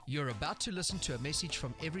You're about to listen to a message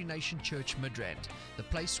from Every Nation Church Midrand, the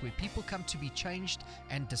place where people come to be changed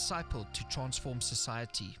and discipled to transform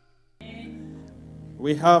society.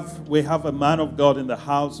 We have a man of God in the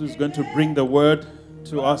house who's going to bring the word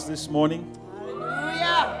to us this morning.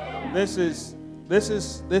 Hallelujah.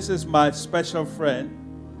 This is my special friend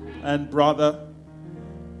and brother.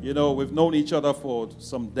 You know, we've known each other for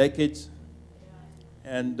some decades.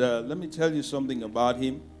 And let me tell you something about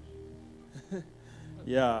him.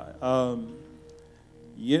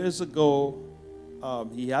 Years ago,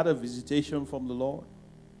 he had a visitation from the Lord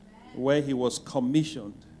where he was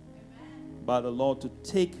commissioned by the Lord to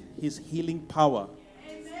take his healing power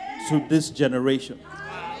to this generation.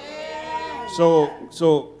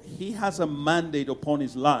 So he has a mandate upon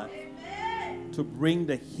his life to bring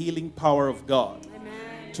the healing power of God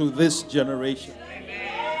to this generation.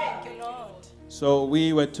 So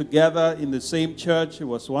we were together in the same church. He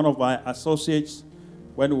was one of my associates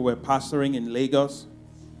when we were pastoring in Lagos.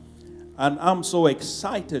 And I'm so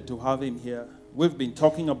excited to have him here. We've been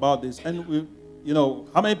talking about this. And,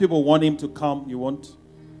 how many people want him to come? You want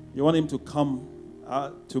him to come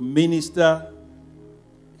to minister,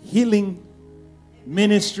 healing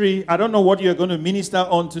ministry. I don't know what you're going to minister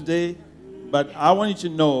on today, but I want you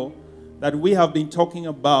to know that we have been talking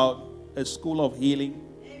about a school of healing.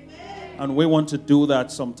 And we want to do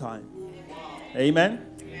that sometime. Amen?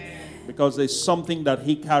 Because there's something that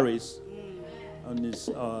he carries on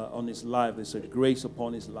his life. There's a grace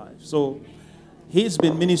upon his life. So he's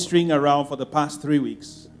been ministering around for the past 3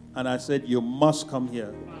 weeks. And I said, you must come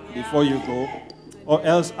here before you go, or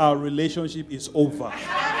else our relationship is over.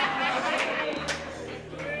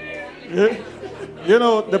 You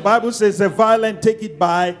know, the Bible says the violent take it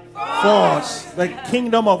by force. The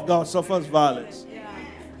kingdom of God suffers violence.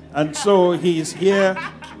 And so he's here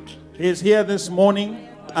this morning,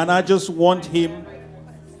 and I just want him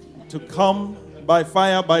to come by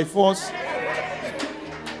fire, by force.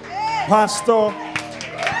 Pastor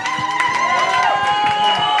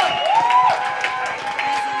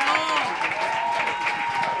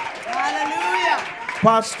Hallelujah.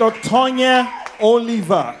 Pastor Tonya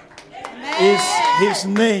Oliver is his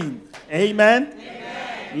name. Amen.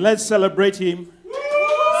 Let's celebrate him.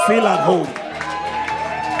 Feel at home.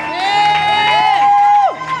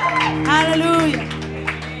 Hallelujah.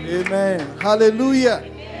 Amen. Hallelujah.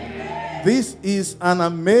 This is an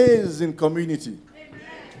amazing community.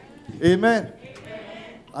 Amen.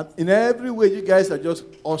 And in every way, you guys are just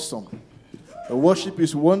awesome. The worship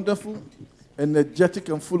is wonderful, energetic,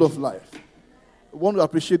 and full of life. I want to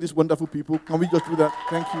appreciate these wonderful people. Can we just do that?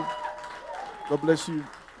 Thank you. God bless you.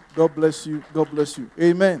 God bless you. God bless you.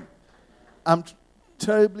 Amen. I'm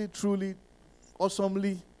terribly, truly,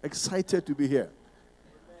 awesomely excited to be here.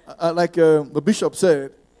 Like the bishop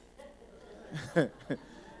said,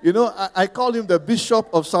 I call him the Bishop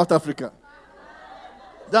of South Africa.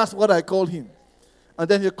 That's what I call him. And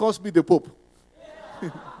then he calls me the Pope.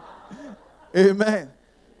 Amen.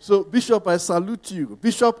 So, Bishop, I salute you.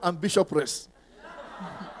 Bishop and Bishopress.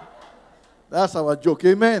 That's our joke.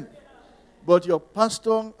 Amen. But your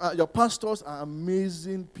pastors are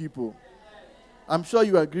amazing people. I'm sure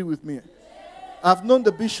you agree with me. I've known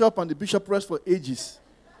the bishop and the bishopress for ages.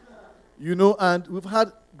 And we've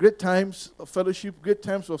had great times of fellowship, great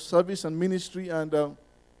times of service and ministry, and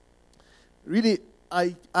really,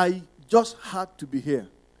 I just had to be here.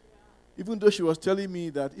 Even though she was telling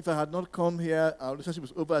me that if I had not come here, our relationship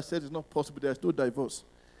was over, I said it's not possible, there's no divorce.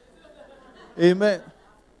 Amen.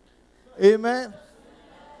 Amen.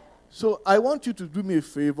 So I want you to do me a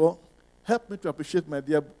favor. Help me to appreciate my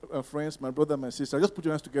dear friends, my brother, my sister. Just put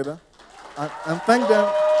your hands together and thank them.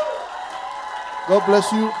 God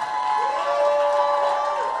bless you.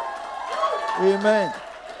 Amen.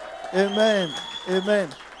 Amen. Amen.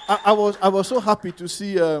 I was so happy to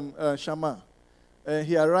see Shama.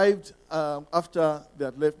 He arrived after they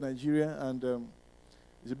had left Nigeria, and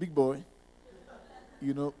he's a big boy,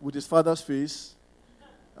 with his father's face.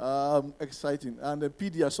 Exciting. And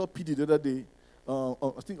PD, I saw PD the other day,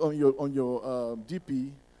 I think on your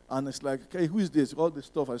DP, and it's like, okay, who is this? All the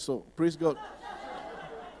stuff I saw. Praise God.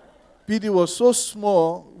 PD was so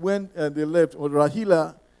small when they left. Or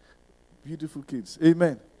Rahila. Beautiful kids.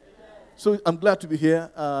 Amen. So I'm glad to be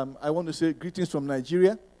here. I want to say greetings from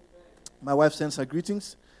Nigeria. My wife sends her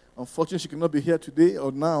greetings. Unfortunately, she cannot be here today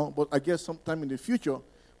or now, but I guess sometime in the future,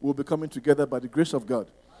 we'll be coming together by the grace of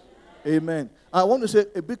God. Amen. I want to say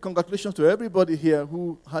a big congratulations to everybody here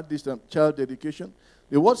who had this child dedication.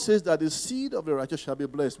 The word says that the seed of the righteous shall be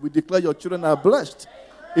blessed. We declare your children are blessed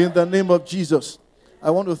in the name of Jesus.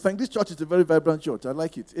 I want to thank this church. Is a very vibrant church. I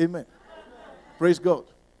like it. Amen. Praise God.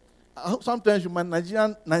 Sometimes my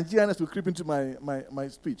Nigerianness will creep into my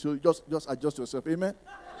speech. So just adjust yourself. Amen.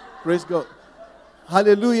 Praise God.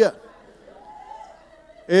 Hallelujah.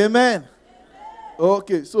 Amen.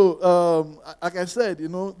 Okay, so like I said,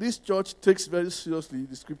 this church takes very seriously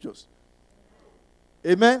the scriptures.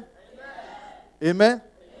 Amen? Amen?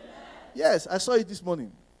 Yes, I saw it this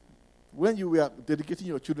morning. When you were dedicating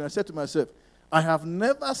your children, I said to myself, I have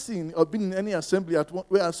never seen or been in any assembly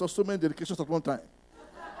where I saw so many dedications at one time.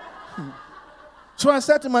 So I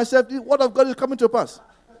said to myself, the word of God is coming to pass.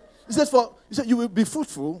 He said, you will be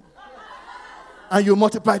fruitful and you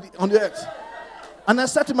multiply on the earth. And I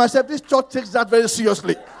said to myself, this church takes that very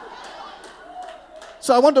seriously.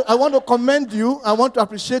 So I want to commend you. I want to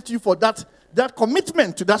appreciate you for that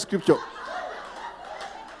commitment to that scripture.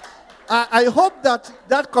 I hope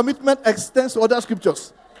that commitment extends to other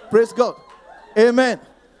scriptures. Praise God. Amen.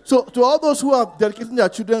 So to all those who are dedicating their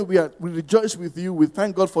children, we rejoice with you. We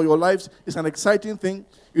thank God for your lives. It's an exciting thing.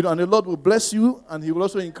 And the Lord will bless you, and He will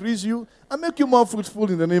also increase you and make you more fruitful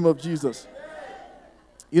in the name of Jesus.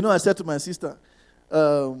 I said to my sister,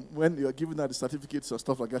 when you are giving her the certificates and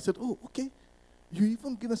stuff like that, I said, oh, okay, you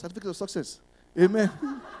even give a certificate of success. Amen.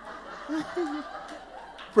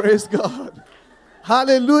 Praise God.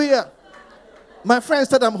 Hallelujah. My friend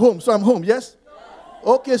said I'm home, so I'm home, yes?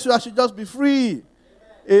 Okay, so I should just be free.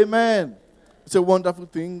 Amen. It's a wonderful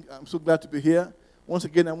thing. I'm so glad to be here. Once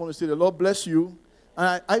again, I want to say the Lord bless you.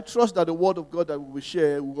 And I trust that the word of God that we will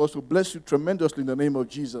share will also bless you tremendously in the name of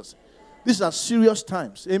Jesus. These are serious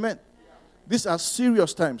times. Amen. These are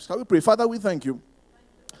serious times. Can we pray? Father, we thank you.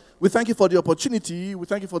 We thank you for the opportunity. We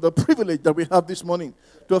thank you for the privilege that we have this morning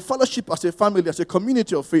to a fellowship as a family, as a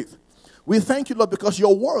community of faith. We thank you, Lord, because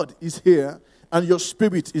your word is here and your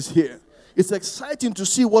spirit is here. It's exciting to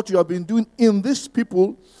see what you have been doing in these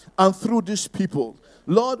people and through these people.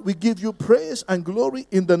 Lord, we give you praise and glory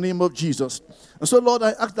in the name of Jesus. And so, Lord,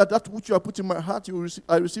 I ask that which you have put in my heart,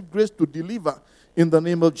 I receive grace to deliver in the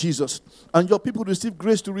name of Jesus. And your people receive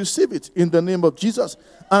grace to receive it in the name of Jesus.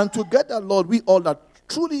 And together, Lord, we all are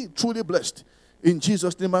truly, truly blessed. In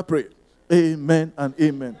Jesus' name I pray. Amen and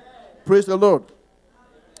amen. Praise the Lord.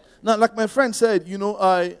 Now, like my friend said,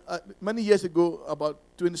 I many years ago, about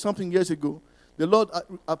 20-something years ago, the Lord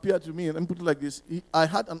appeared to me, and let me put it like this. I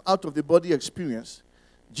had an out-of-the-body experience.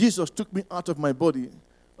 Jesus took me out of my body.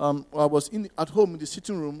 I was at home in the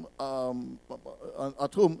sitting room,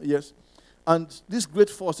 at home, yes. And this great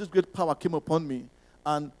force, this great power came upon me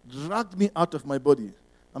and dragged me out of my body.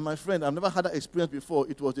 And my friend, I've never had that experience before.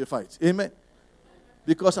 It was a fight. Amen?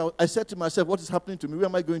 Because I said to myself, what is happening to me? Where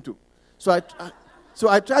am I going to? So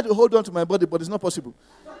I tried to hold on to my body, but it's not possible.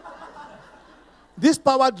 This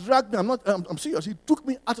power dragged me. I'm serious. It took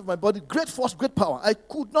me out of my body. Great force, great power. I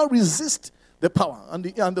could not resist the power and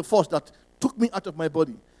the force that took me out of my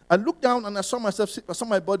body. I looked down and I saw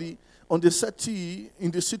my body on the settee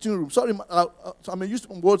in the sitting room. Sorry, I'm used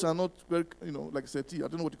to words are not very, like settee. I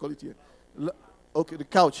don't know what you call it here. Okay, the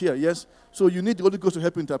couch here, yes. So you need the Holy Ghost to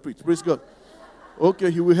help you interpret. Praise God.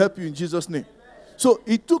 Okay, He will help you in Jesus' name. So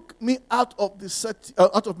He took me out of the settee,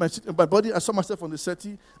 out of my body. I saw myself on the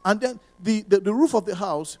settee, and then the roof of the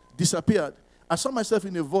house disappeared. I saw myself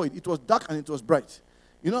in a void. It was dark and it was bright.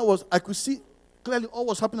 I could see clearly all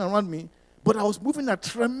was happening around me, but I was moving at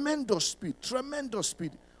tremendous speed.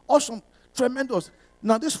 Awesome, tremendous.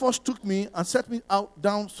 Now this force took me and set me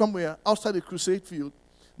down somewhere outside the crusade field.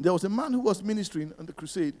 There was a man who was ministering on the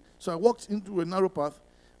crusade, so I walked into a narrow path,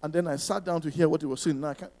 and then I sat down to hear what he was saying. Now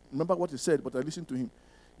I can't remember what he said, but I listened to him.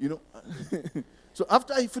 So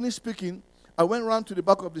after he finished speaking, I went around to the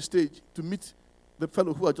back of the stage to meet the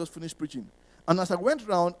fellow who had just finished preaching. And as I went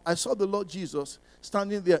around, I saw the Lord Jesus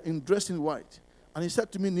standing there dressed in white. And He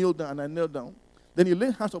said to me, kneel down, and I knelt down. Then He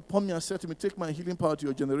laid hands upon me and said to me, take my healing power to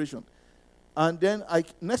your generation. And then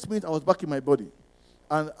next minute I was back in my body.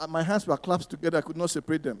 And my hands were clasped together. I could not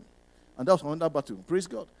separate them. And that was another battle. Praise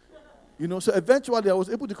God. So eventually I was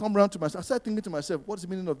able to come around to myself. I started thinking to myself, what is the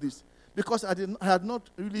meaning of this? Because I had not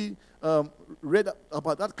really read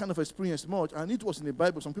about that kind of experience much. I knew it was in the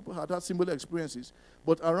Bible. Some people had similar experiences.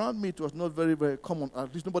 But around me, it was not very, very common.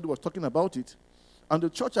 At least nobody was talking about it. And the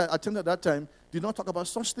church I attended at that time did not talk about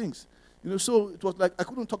such things. So it was like I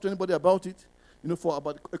couldn't talk to anybody about it. For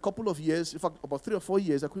about a couple of years, in fact, about 3 or 4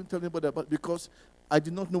 years, I couldn't tell anybody about it because I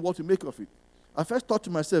did not know what to make of it. I first thought to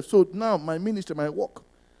myself, so now my ministry, my work,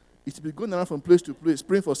 is to be going around from place to place,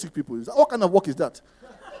 praying for sick people. What kind of work is that?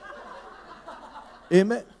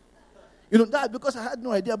 Amen. That because I had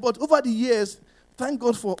no idea. But over the years, thank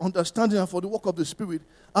God for understanding and for the work of the Spirit,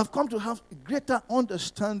 I've come to have greater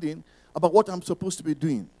understanding about what I'm supposed to be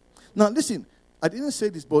doing. Now, listen, I didn't say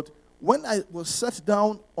this, but when I was set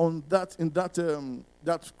down on that in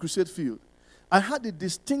that crusade field, I had a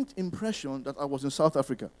distinct impression that I was in South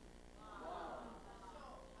Africa.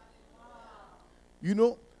 You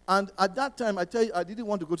know, and at that time, I tell you, I didn't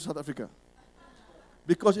want to go to South Africa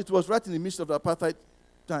because it was right in the midst of the apartheid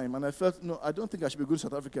time, and I felt, no, I don't think I should be going to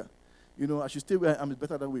South Africa. You know, I should stay where I am. It's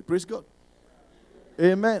better that way. Praise God.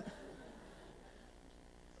 Amen.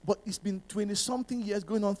 But it's been 20-something years,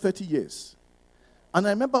 going on 30 years. And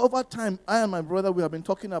I remember over time, I and my brother, we have been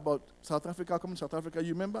talking about South Africa, coming to South Africa.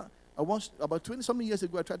 You remember? About 20-something years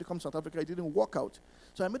ago, I tried to come to South Africa. It didn't work out.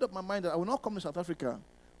 So I made up my mind that I will not come to South Africa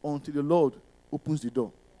until the Lord opens the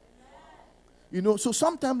door. You know, so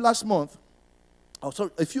sometime last month,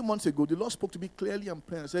 a few months ago, the Lord spoke to me clearly and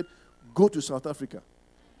plainly and said, go to South Africa.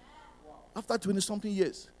 After 20-something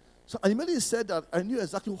years. So I immediately said that I knew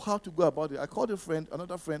exactly how to go about it. I called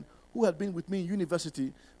another friend who had been with me in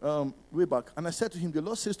university way back, and I said to him, the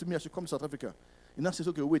Lord says to me I should come to South Africa. And I said,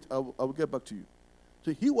 okay, wait, I will get back to you.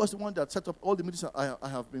 So he was the one that set up all the meetings I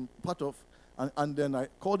have been part of, and then I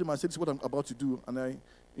called him and said, this is what I'm about to do, and I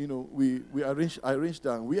arranged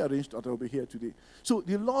that, and we arranged that I'll be here today. So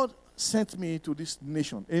the Lord sent me to this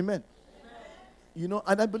nation. Amen. You know,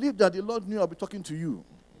 and I believe that the Lord knew I'll be talking to you.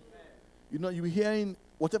 You know, you're hearing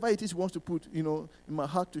whatever it is He wants to put, you know, in my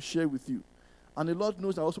heart to share with you. And the Lord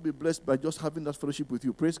knows I'll also be blessed by just having that fellowship with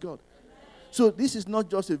you. Praise God. So this is not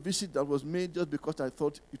just a visit that was made just because I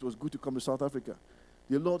thought it was good to come to South Africa.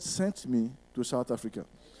 The Lord sent me to South Africa.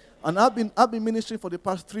 And I've been ministering for the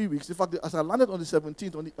past 3 weeks. In fact, as I landed on the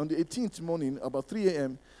 17th, on the 18th morning, about 3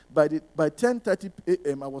 a.m., by 10:30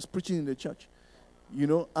 a.m., I was preaching in the church. You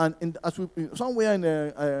know, and somewhere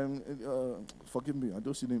in forgive me, I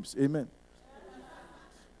don't see names. Amen.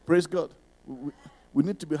 Praise God. We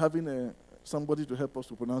need to be having somebody to help us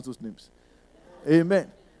to pronounce those names.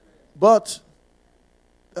 Amen. But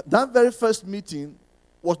that very first meeting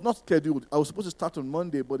was not scheduled. I was supposed to start on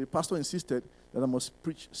Monday, but the pastor insisted that I must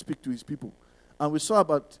speak to his people. And we saw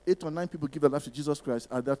about 8 or 9 people give their life to Jesus Christ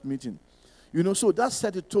at that meeting. You know, so that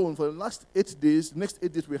set a tone for the last 8 days. Next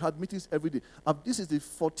 8 days, we had meetings every day. This is the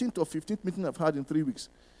 14th or 15th meeting I've had in 3 weeks.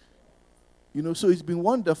 You know, so it's been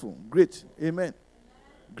wonderful. Great. Amen.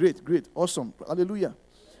 Great. Awesome. Hallelujah.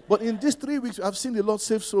 But in these 3 weeks, I've seen the Lord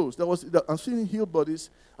save souls. I've seen Him heal bodies.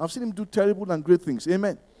 I've seen Him do terrible and great things.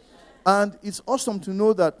 Amen. And it's awesome to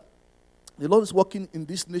know that the Lord is working in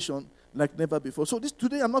this nation like never before. So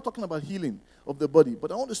today I'm not talking about healing of the body,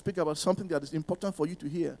 but I want to speak about something that is important for you to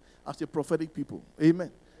hear as a prophetic people.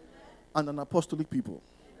 Amen. And an apostolic people.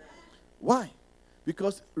 Why?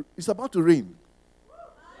 Because it's about to rain.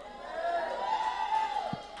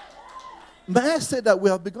 May I say that we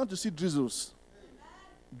have begun to see drizzles.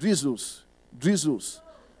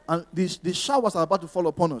 And the showers are about to fall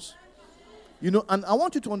upon us. You know, and I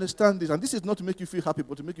want you to understand this, and this is not to make you feel happy,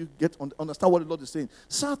 but to make you understand what the Lord is saying.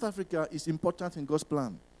 South Africa is important in God's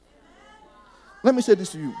plan. Let me say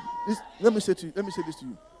this to you. Let me say this to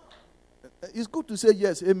you. It's good to say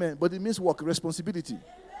yes, amen, but it means work, responsibility.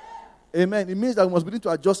 Amen. It means that we must begin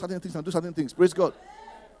to adjust certain things and do certain things. Praise God.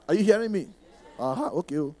 Are you hearing me? Aha,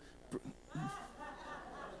 okay.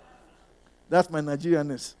 That's my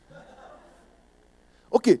Nigerianness.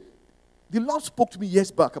 Okay. The Lord spoke to me years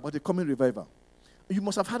back about the coming revival. You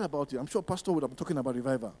must have heard about it. I'm sure Pastor would have been talking about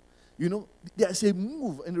revival. You know, there's a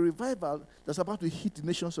move in the revival that's about to hit the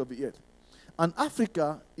nations of the earth. And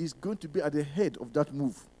Africa is going to be at the head of that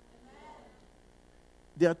move.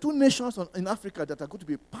 There are 2 nations in Africa that are going to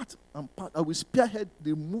be part that will spearhead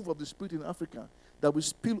the move of the Spirit in Africa that will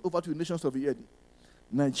spill over to the nations of the earth.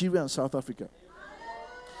 Nigeria and South Africa.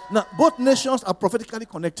 Now, both nations are prophetically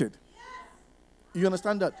connected. You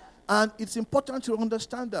understand that? And it's important to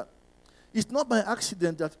understand that. It's not by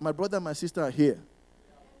accident that my brother and my sister are here.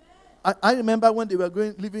 I remember when they were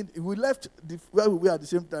living, we left where we were at the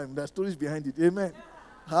same time. There are stories behind it. Amen.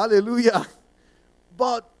 Hallelujah.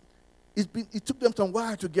 But it took them some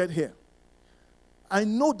while to get here. I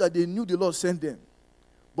know that they knew the Lord sent them.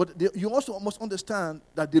 But you also must understand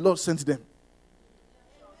that the Lord sent them.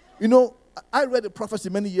 You know, I read a prophecy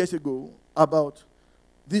many years ago about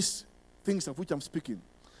these things of which I'm speaking.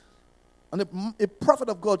 And a prophet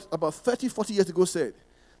of God about 30, 40 years ago said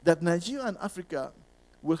that Nigeria and Africa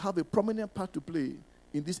will have a prominent part to play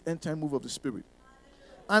in this end-time move of the Spirit.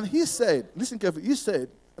 And he said, listen carefully, he said,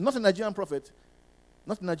 not a Nigerian prophet,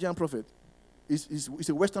 he's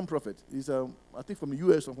a Western prophet. He's, I think, from the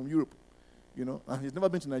U.S. or from Europe, you know, and he's never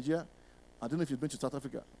been to Nigeria. I don't know if he's been to South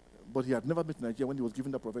Africa, but he had never been to Nigeria when he was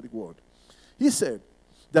given that prophetic word. He said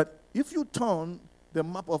that if you turn the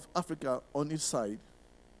map of Africa on its side,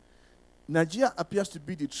 Nigeria appears to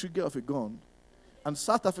be the trigger of a gun, And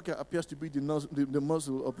South Africa appears to be the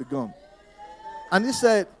muzzle of the gun. And he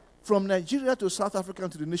said, from Nigeria to South Africa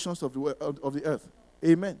and to the nations of the earth.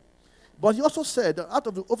 Amen. But he also said that out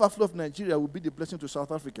of the overflow of Nigeria will be the blessing to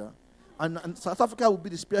South Africa. And South Africa will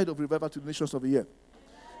be the spirit of revival to the nations of the earth.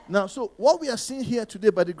 Now, so what we are seeing here today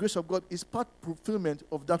by the grace of God is part fulfillment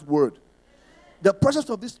of that word. The presence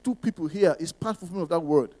of these two people here is part fulfillment of that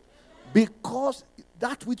word. Because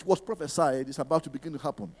that which was prophesied is about to begin to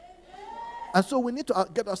happen. And so we need to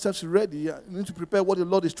get ourselves ready. We need to prepare what the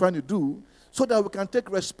Lord is trying to do so that we can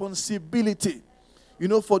take responsibility,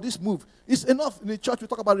 for this move. It's enough in the church we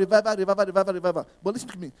talk about revival. But listen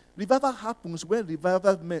to me. Revival happens when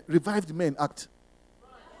revived men act.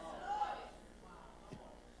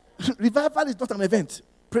 Revival is not an event.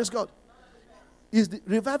 Praise God.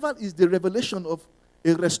 Revival is the revelation of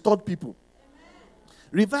a restored people.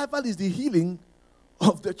 Revival is the healing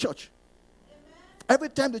of the church. Every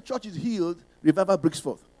time the church is healed, revival breaks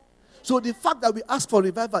forth. So the fact that we ask for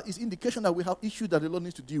revival is indication that we have issues that the Lord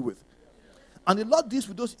needs to deal with. And the Lord deals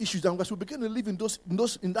with those issues, and as we begin to live in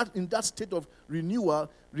that state of renewal,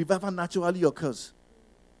 revival naturally occurs.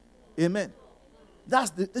 Amen.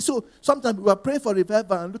 So sometimes we are praying for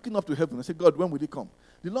revival and looking up to heaven and say, God, when will it come?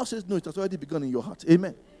 The Lord says, no, it has already begun in your heart.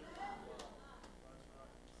 Amen.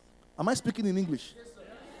 Am I speaking in English? Yes, sir.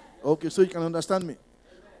 Okay, so you can understand me.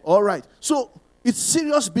 All right. So it's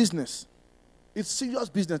serious business. It's serious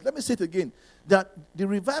business. Let me say it again. That the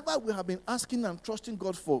revival we have been asking and trusting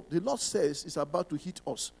God for, the Lord says is about to hit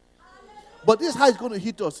us. But this is how it's going to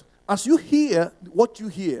hit us. As you hear what you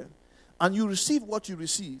hear, and you receive what you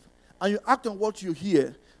receive, and you act on what you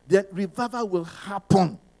hear, then revival will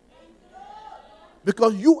happen.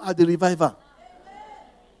 Because you are the reviver.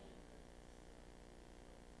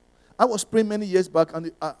 I was praying many years back,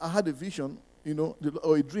 and I had a vision,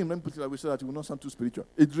 or a dream. Let me put it like we so that it will not sound too spiritual.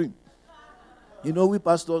 A dream. We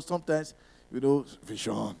pastors sometimes,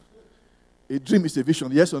 vision. A dream is a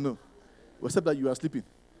vision, yes or no? Except that you are sleeping.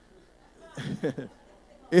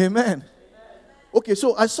 Amen. Okay,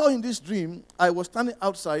 so I saw in this dream, I was standing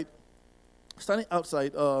outside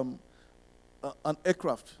an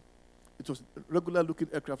aircraft. It was a regular-looking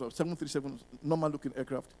aircraft, 737, normal-looking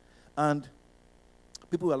aircraft. And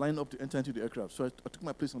people were lining up to enter into the aircraft. So I took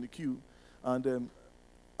my place on the queue, and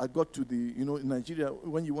I got to in Nigeria,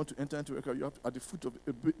 when you want to enter into an aircraft, you have at the foot of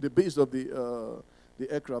the base of the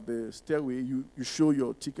aircraft, the stairway, you show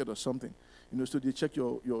your ticket or something. So they check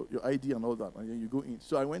your ID and all that, and then you go in.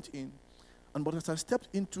 So I went in, but as I stepped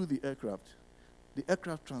into the aircraft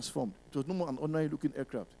transformed. It was no more an ordinary-looking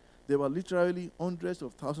aircraft. There were literally hundreds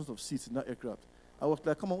of thousands of seats in that aircraft. I was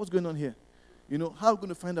like, come on, what's going on here? How are we going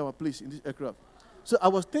to find our place in this aircraft? So I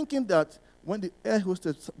was thinking that when the air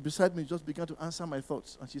hostess beside me just began to answer my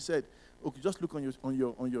thoughts, and she said, okay, just look on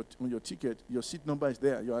your ticket. Your seat number is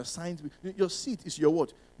there. Your seat is your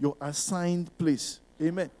what? Your assigned place.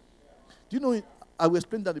 Amen. Do you know? I will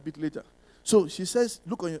explain that a bit later. So she says,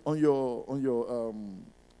 look on your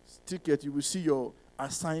ticket. You will see your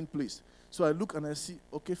assigned place. So I look and I see,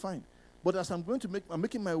 okay, fine. But as I'm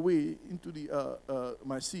making my way into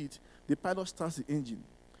my seat, the pilot starts the engine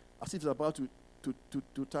as if it's about to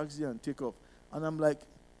taxi and take off. And I'm like,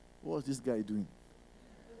 what's this guy doing?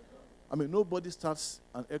 Nobody starts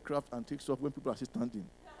an aircraft and takes off when people are still standing.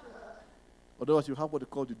 Otherwise, you have what they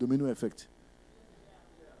call the domino effect.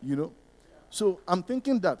 So I'm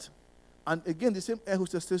thinking that. And again, the same air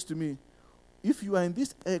hostess says to me, if you are in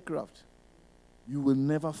this aircraft, you will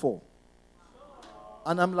never fall.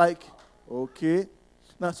 And I'm like, okay.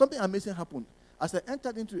 Now, something amazing happened. As I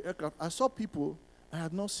entered into the aircraft, I saw people I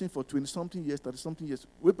had not seen for 20-something years, 30-something years,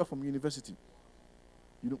 way back from university.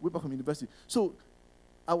 Way back from university. So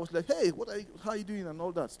I was like, hey, how are you doing and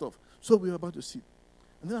all that stuff. So we were about to sit.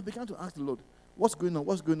 And then I began to ask the Lord, what's going on?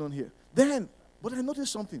 What's going on here? But I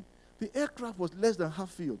noticed something. The aircraft was less than half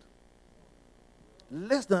filled.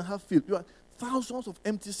 Less than half filled. You had thousands of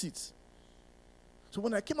empty seats. So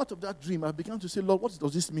when I came out of that dream, I began to say, Lord, what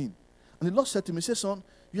does this mean? And the Lord said to me, say, son,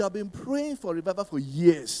 you have been praying for revival for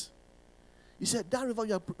years. He said, that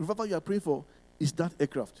revival you are praying for is that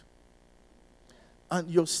aircraft. And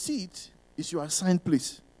your seat is your assigned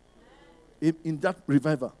place in that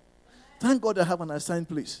revival. Thank God I have an assigned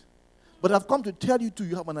place. But I've come to tell you too,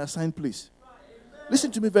 you have an assigned place.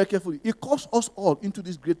 Listen to me very carefully. He calls us all into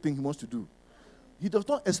this great thing he wants to do. He does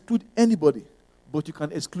not exclude anybody, but you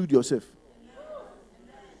can exclude yourself.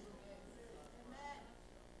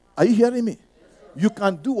 Are you hearing me? You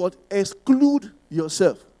can do what? Exclude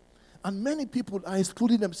yourself. And many people are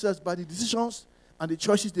excluding themselves by the decisions and the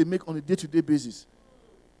choices they make on a day-to-day basis.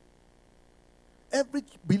 every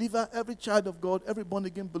believer, every child of God, every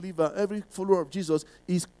born-again believer, every follower of Jesus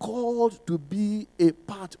is called to be a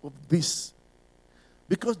part of this.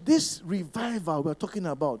 Because this revival we're talking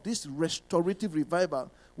about, this restorative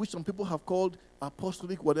revival, which some people have called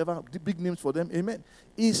apostolic, whatever, the big names for them, amen,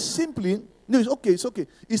 is simply, no, it's okay.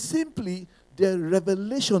 It's simply the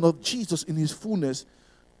revelation of Jesus in his fullness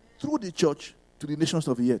through the church to the nations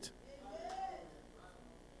of the earth.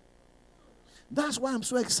 That's why I'm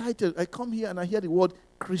so excited. I come here and I hear the word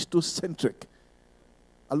Christocentric.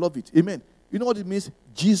 I love it. Amen. You know what it means?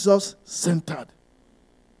 Jesus-centered.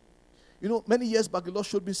 You know, many years back, the Lord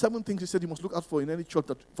showed me 7 things he said you must look out for in any church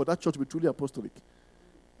for that church to be truly apostolic.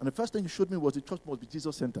 And the first thing he showed me was the church must be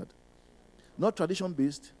Jesus-centered. Not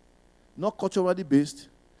tradition-based, not culturally based,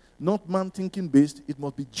 not man-thinking based. It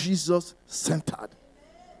must be Jesus-centered.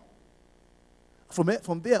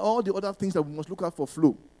 From there, all the other things that we must look out for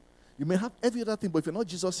flow. You may have every other thing, but if you're not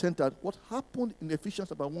Jesus-centered, what happened in Ephesians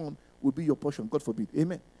chapter 1 will be your portion. God forbid.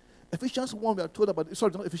 Amen. Ephesians 1, we are told about,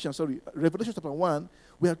 Revelation chapter 1,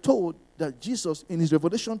 we are told that Jesus, in his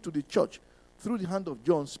revelation to the church, through the hand of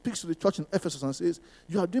John, speaks to the church in Ephesus and says,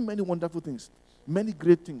 you are doing many wonderful things, many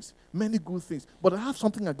great things, many good things, but I have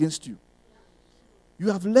something against you. You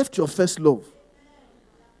have left your first love.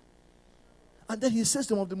 And then he says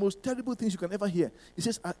some of the most terrible things you can ever hear. He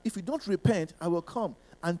says, if you don't repent, I will come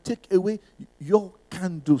and take away your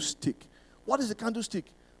candlestick. What is the candlestick?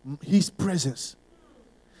 His presence.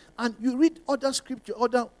 And you read other scripture,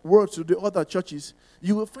 other words to the other churches,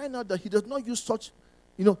 you will find out that he does not use such,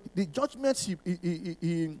 the judgments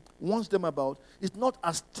he warns them about is not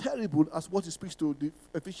as terrible as what he speaks to the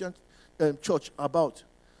Ephesian church about.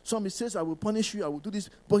 Some he says, I will punish you, I will do this,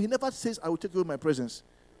 but he never says, I will take away my presence.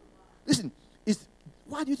 Listen,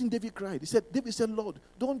 why do you think David cried? David said, Lord,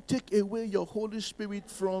 don't take away your Holy Spirit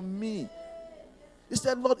from me. He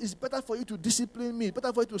said, Lord, it's better for you to discipline me. It's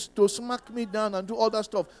better for you to smack me down and do all that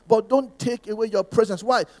stuff. But don't take away your presence.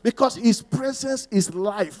 Why? Because his presence is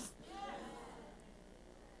life.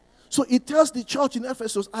 So he tells the church in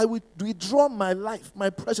Ephesus, I will withdraw my life, my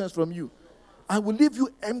presence from you. I will leave you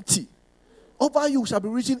empty. Over you shall be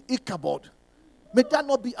written Ichabod. May that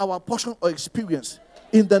not be our portion or experience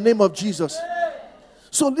in the name of Jesus.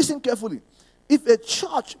 So listen carefully. If a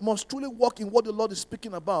church must truly walk in what the Lord is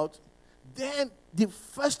speaking about, then the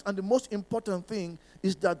first and the most important thing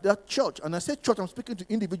is that church, and I say church, I'm speaking to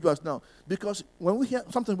individuals now, because when we hear,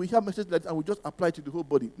 sometimes we hear messages like that and we just apply it to the whole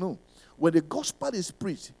body. No. When the gospel is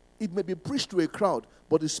preached, it may be preached to a crowd,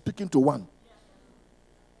 but it's speaking to one.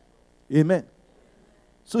 Amen.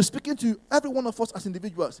 So speaking to every one of us as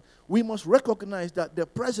individuals, we must recognize that the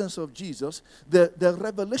presence of Jesus, the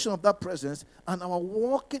revelation of that presence, and our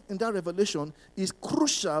walking in that revelation is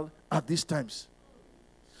crucial at these times.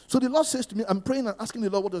 So the Lord says to me, I'm praying and asking the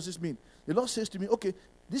Lord, what does this mean? The Lord says to me, okay,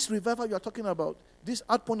 this revival you are talking about, this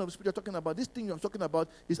outpouring of the Spirit you're talking about, this thing you're talking about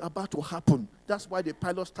is about to happen. That's why the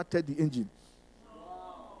pilot started the engine.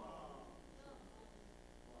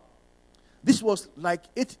 This was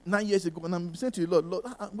like 8-9 years ago, and I'm saying to the Lord,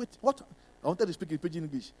 wait, what? I wanted to speak in pidgin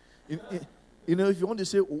English. If you want to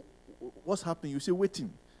say, what's happening, you say,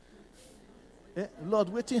 waiting. Lord,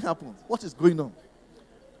 waiting happened. What is going on?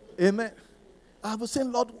 Amen. I was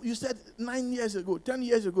saying, Lord, you said 9 years ago, 10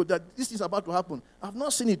 years ago that this is about to happen. I've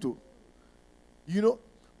not seen it too.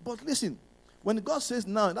 But listen, when God says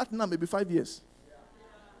now, that now may be 5 years.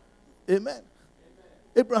 Amen.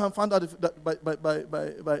 Abraham found out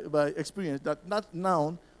that by experience that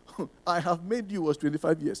now I have made you was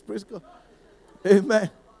 25 years. Praise God. Amen.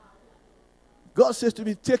 God says to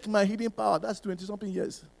me, take my healing power. That's 20-something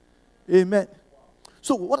years. Amen.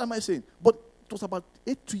 So what am I saying? But it was about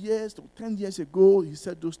 8 years or 10 years ago he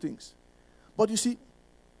said those things. But you see,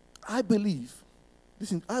 I believe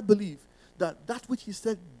that which he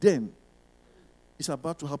said then is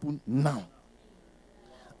about to happen now.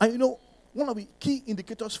 And one of the key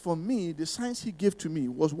indicators for me, the signs he gave to me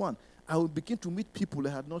was one, I would begin to meet people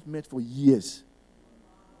I had not met for years.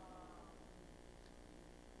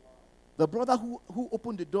 The brother who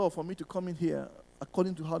opened the door for me to come in here,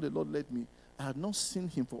 according to how the Lord led me, I had not seen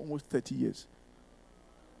him for almost 30 years.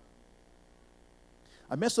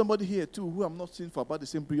 I met somebody here too who I'm not seeing for about the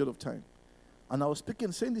same period of time. And I was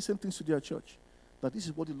saying the same things to their church, that this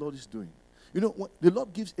is what the Lord is doing. The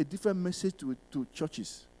Lord gives a different message to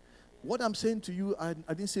churches. What I'm saying to you, I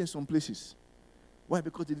didn't say in some places. Why?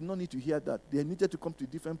 Because they did not need to hear that. They needed to come to a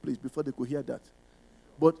different place before they could hear that.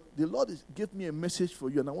 But the Lord gave me a message for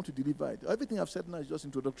you, and I want to deliver it. Everything I've said now is just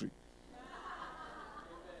introductory.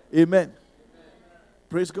 Amen.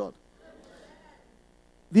 Praise God.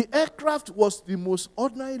 The aircraft was the most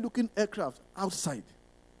ordinary looking aircraft outside.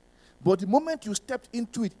 But the moment you stepped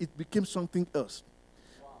into it, it became something else.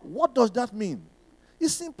 What does that mean? It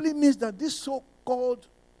simply means that this so-called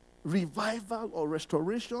revival or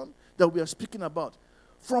restoration that we are speaking about,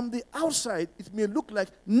 from the outside, it may look like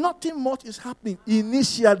nothing much is happening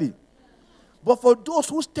initially. But for those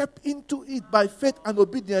who step into it by faith and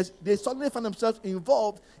obedience, they suddenly find themselves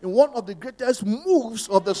involved in one of the greatest moves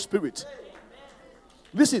of the Spirit.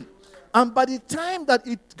 Listen, and by the time that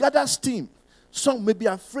it gathers steam, some may be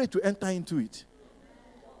afraid to enter into it.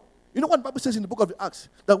 You know what the Bible says in the book of the Acts?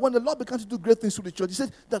 That when the Lord began to do great things to the church, he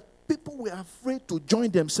said that people were afraid to join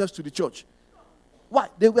themselves to the church. Why?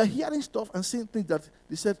 They were hearing stuff and saying things that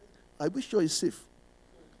they said, I wish you're safe.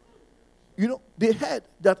 You know, they heard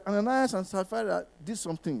that Ananias and Sapphira did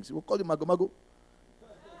some things. We'll call it mago-mago.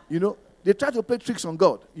 You know, they tried to play tricks on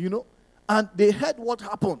God, you know, and they heard what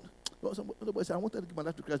happened. Well, somebody said, I wanted to give my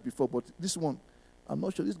life to Christ before, but this one, I'm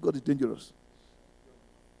not sure this God is dangerous.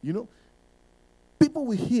 You know, people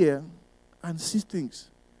will hear and see things,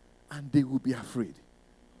 and they will be afraid.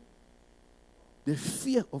 The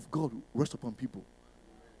fear of God will rest upon people,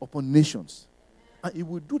 upon nations. And it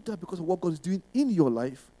will do that because of what God is doing in your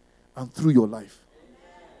life and through your life.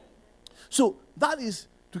 So that is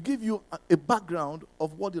to give you a background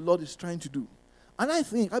of what the Lord is trying to do. And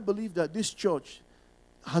I believe that this church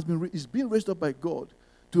is being raised up by God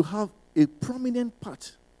to have a prominent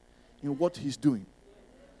part in what He's doing.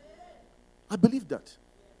 I believe that.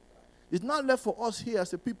 It's not left for us here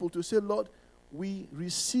as a people to say, Lord, we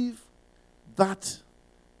receive that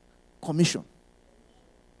commission.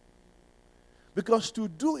 Because to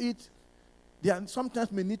do it, there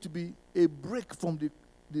sometimes may need to be a break from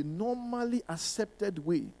the normally accepted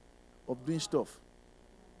way of doing stuff.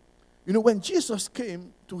 You know, when Jesus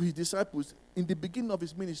came to his disciples in the beginning of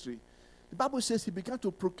his ministry, the Bible says he began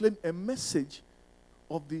to proclaim a message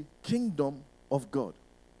of the kingdom of God.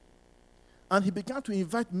 And he began to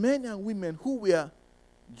invite men and women who were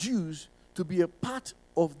Jews to be a part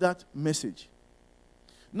of that message.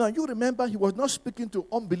 Now, you remember he was not speaking to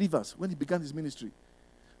unbelievers when he began his ministry.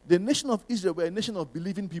 The nation of Israel were a nation of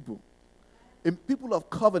believing people, a people of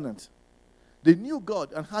covenant. They knew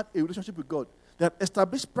God and had a relationship with God. They had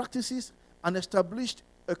established practices and established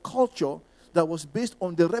a culture that was based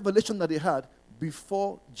on the revelation that they had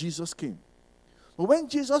before Jesus came. But when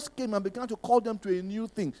Jesus came and began to call them to a new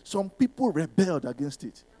thing, some people rebelled against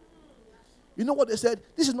it. You know what they said?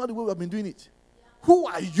 This is not the way we have been doing it. Who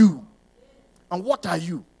are you? And what are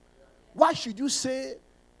you? Why should you say,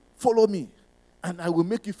 follow me, and I will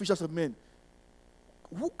make you fishers of men?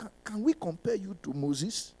 Can we compare you to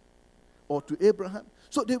Moses or to Abraham?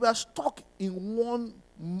 So they were stuck in one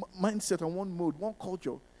mindset and one mode, one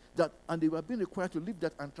culture, and they were being required to leave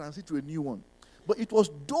that and transit to a new one. But it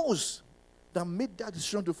was those that made that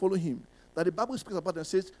decision to follow him that the Bible speaks about and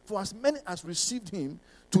says, for as many as received him,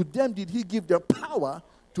 to them did he give their power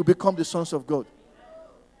to become the sons of God.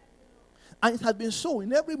 And it had been so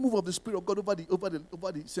in every move of the Spirit of God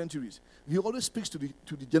over the centuries. He always speaks to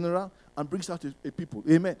the general and brings out a people.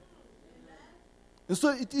 Amen. And so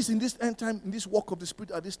it is in this end time, in this walk of the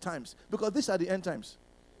Spirit at these times, because these are the end times.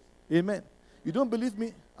 Amen. You don't believe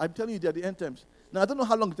me? I'm telling you they are the end times. Now, I don't know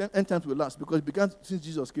how long the end times will last, because it began since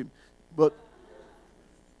Jesus came. But,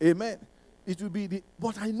 amen. It will be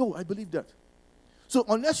but I believe that. So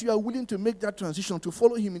unless you are willing to make that transition, to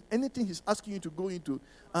follow him in anything he's asking you to go into,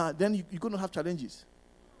 then you're going to have challenges.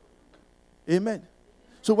 Amen.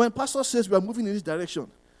 So when pastor says we are moving in this direction,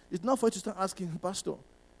 it's not for you to start asking, Pastor,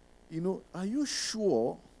 are you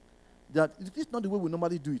sure that it's not the way we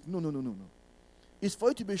normally do it? No. It's for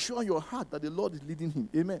you to be sure in your heart that the Lord is leading him.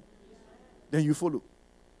 Amen. Then you follow.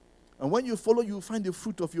 And when you follow, you find the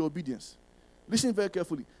fruit of your obedience. Listen very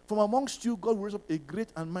carefully. From amongst you, God will raise up a great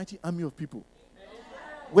and mighty army of people.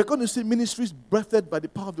 We're going to see ministries birthed by the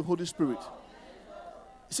power of the Holy Spirit.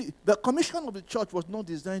 See, the commission of the church was not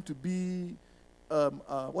designed to be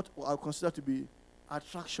what I consider to be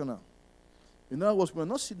attractional. In other words, we're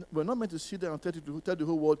not meant to sit there and tell the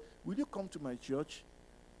whole world, will you come to my church,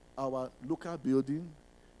 our local building,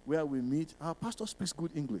 where we meet? Our pastor speaks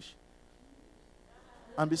good English.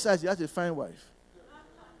 And besides, he has a fine wife.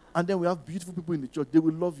 And then we have beautiful people in the church. They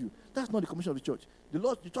will love you. That's not the commission of the church.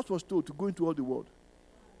 The church was told to go into all the world.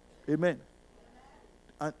 Amen.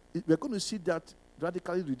 And we're going to see that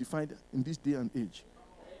radically redefined in this day and age.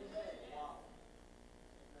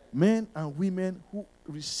 Men and women who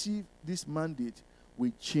receive this mandate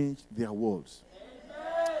will change their worlds.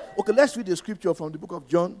 Okay, let's read the scripture from the book of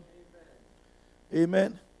John.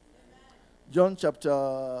 Amen. John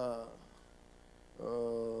chapter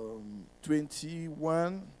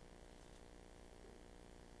 21.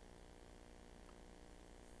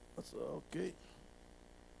 That's okay.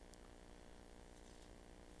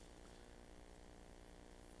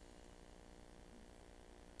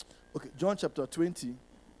 Okay, John chapter 20.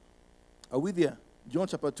 Are we there? John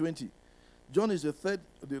chapter 20. John is the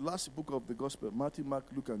last book of the gospel. Matthew, Mark,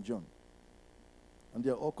 Luke, and John. And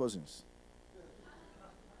they are all cousins.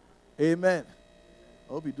 Amen.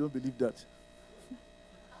 I hope you don't believe that.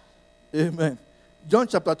 Amen. John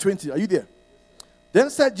chapter 20. Are you there? Then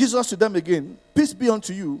said Jesus to them again, peace be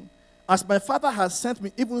unto you. As my Father has sent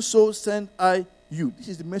me, even so send I you. This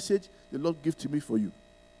is the message the Lord gave to me for you.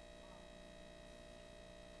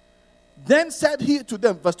 Then said he to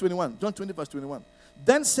them, verse 21, John 20, verse 21.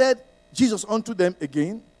 Then said Jesus unto them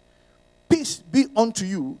again, peace be unto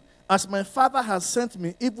you. As my Father has sent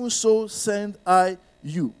me, even so send I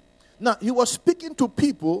you. Now, he was speaking to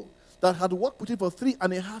people that had worked with him for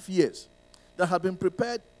 3.5 years, that had been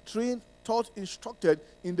prepared, trained, taught, instructed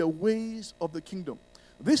in the ways of the kingdom.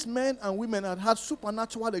 These men and women had had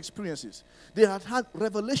supernatural experiences. They had had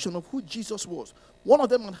revelation of who Jesus was. One of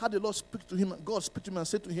them had the Lord speak to him, God speak to him and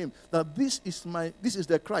say to him that this is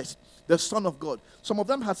the Christ, the Son of God. Some of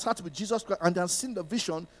them had sat with Jesus Christ and they had seen the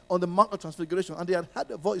vision on the Mount of Transfiguration, and they had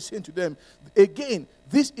heard a voice saying to them, again,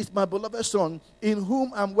 this is my beloved Son, in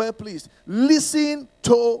whom I'm well pleased. Listen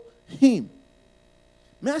to him.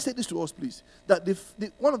 May I say this to us, please? That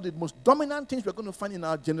one of the most dominant things we're going to find in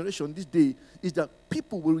our generation this day is that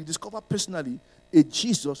people will rediscover personally a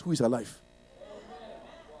Jesus who is alive.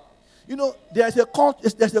 You know, there's a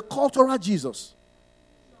cultural Jesus.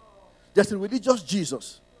 There's a religious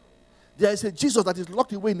Jesus. There is a Jesus that is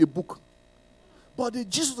locked away in a book. But the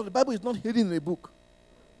Jesus of the Bible is not hidden in a book.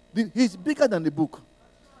 He's bigger than the book.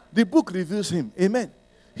 The book reveals him. Amen.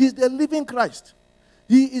 He's the living Christ.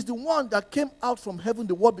 He is the one that came out from heaven,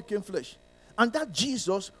 the word became flesh. And that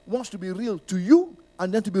Jesus wants to be real to you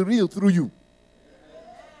and then to be real through you.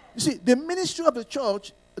 You see, the ministry of the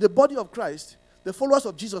church, the body of Christ, the followers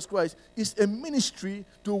of Jesus Christ, is a ministry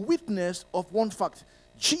to witness of one fact.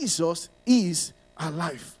 Jesus is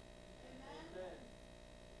alive.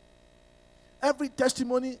 Every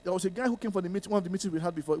testimony, there was a guy who came for the meeting, one of the meetings we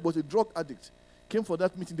had before, it was a drug addict, came for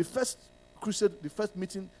that meeting. The first crusade, the first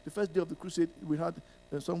meeting, the first day of the crusade we had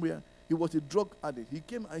somewhere, he was a drug addict.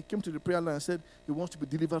 I came to the prayer line and said he wants to be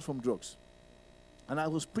delivered from drugs. And I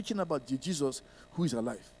was preaching about the Jesus who is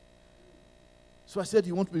alive. So I said,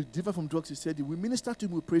 you want to be delivered from drugs? He said, we ministered to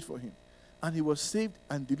him, we prayed for him. And he was saved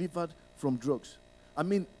and delivered from drugs. I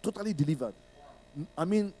mean, totally delivered. I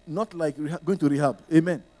mean, not like going to rehab.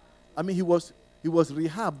 Amen. I mean, he was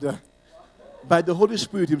rehabbed by the Holy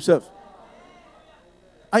Spirit himself.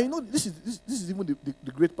 I know this is even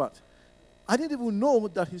the great part. I didn't even know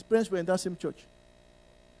that his parents were in that same church.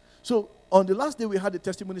 So on the last day we had a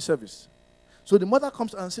testimony service. So the mother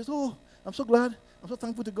comes and says, oh, I'm so glad. I'm so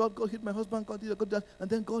thankful to God. God healed my husband. God did that. And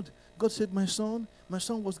then God saved my son. My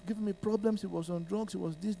son was giving me problems. He was on drugs. He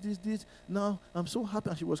was this. Now I'm so happy.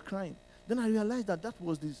 And she was crying. Then I realized that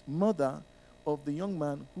was the mother of the young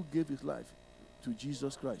man who gave his life to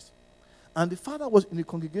Jesus Christ. And the father was in the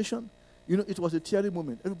congregation. You know, it was a teary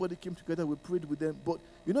moment. Everybody came together. We prayed with them. But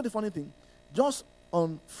you know the funny thing? Just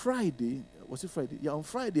on Friday, was it Friday? Yeah, on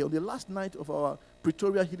Friday, on the last night of our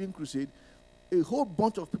Pretoria Healing Crusade, a whole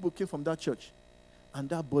bunch of people came from that church. And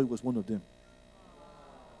that boy was one of them.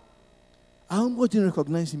 I almost didn't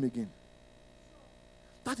recognize him again.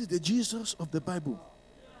 That is the Jesus of the Bible.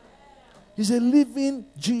 He's a living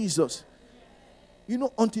Jesus. You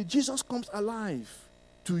know, until Jesus comes alive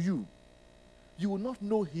to you, you will not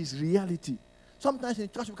know his reality. Sometimes in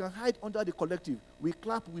church we can hide under the collective. We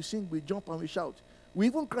clap, we sing, we jump, and we shout. We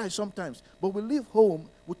even cry sometimes. But we leave home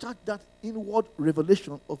without that inward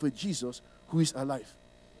revelation of a Jesus who is alive.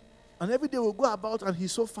 And every day we'll go about and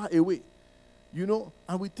he's so far away. You know,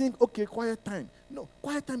 and we think, okay, quiet time. No,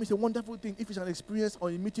 quiet time is a wonderful thing if it's an experience or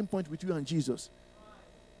a meeting point with you and Jesus.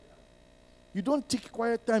 You don't take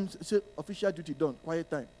quiet time, say, official duty done, quiet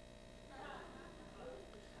time.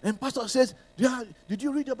 And pastor says, did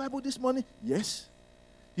you read your Bible this morning? Yes.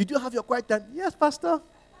 Did you have your quiet time? Yes, pastor.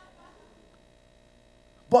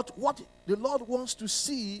 But what the Lord wants to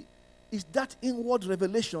see is that inward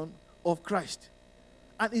revelation of Christ.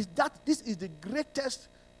 And this is the greatest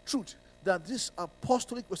truth that this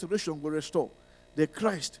apostolic restoration will restore. The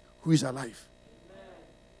Christ who is alive. Amen.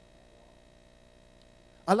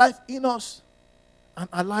 Alive in us and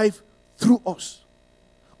alive through us.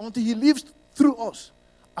 Until he lives through us,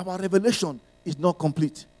 our revelation is not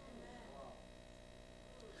complete.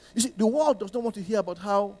 You see, the world does not want to hear about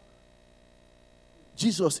how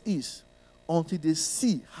Jesus is until they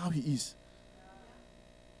see how he is.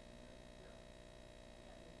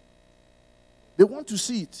 They want to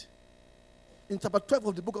see it. in chapter 12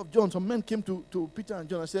 of the book of John, some men came to Peter and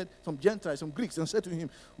John and said, some Gentiles, some Greeks, and said to him,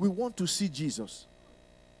 we want to see Jesus.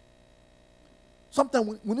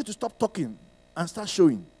 Sometimes we need to stop talking and start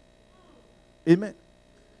showing. Amen.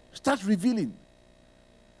 Start revealing.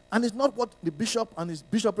 And it's not what the bishop and his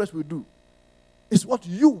bishoprics will do. It's what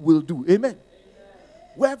you will do. Amen.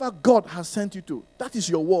 Wherever God has sent you to, that is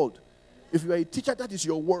your world. If you are a teacher, that is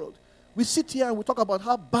your world. We sit here and we talk about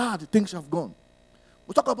how bad things have gone.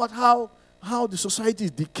 We talk about how the society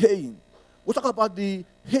is decaying. We talk about the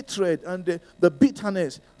hatred and the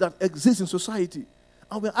bitterness that exists in society.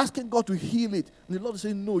 And we're asking God to heal it. And the Lord is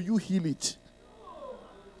saying, no, you heal it.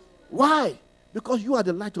 Why? Because you are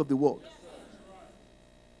the light of the world.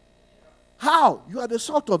 How? You are the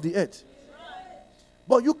salt of the earth.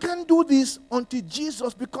 But you can't do this until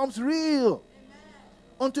Jesus becomes real.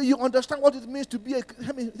 Until you understand what it means to be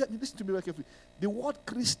let me listen to me very carefully. The word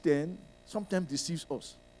Christian sometimes deceives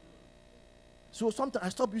us. So sometimes I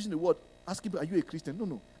stop using the word, asking people, are you a Christian?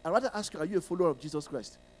 No. I rather ask you, are you a follower of Jesus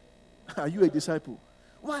Christ? Are you a disciple?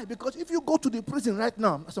 Why? Because if you go to the prison right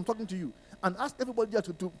now, as I'm talking to you, and ask everybody there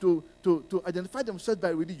to identify themselves by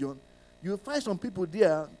religion, you'll find some people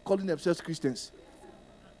there calling themselves Christians.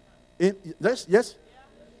 Yes?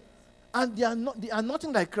 And they are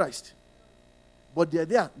nothing like Christ. But they're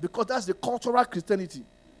there because that's the cultural Christianity.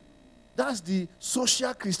 That's the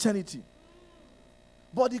social Christianity.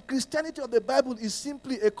 But the Christianity of the Bible is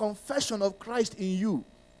simply a confession of Christ in you.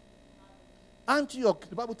 Antioch,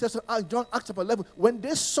 the Bible tells us, John Acts chapter 11, when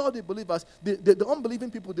they saw the believers, the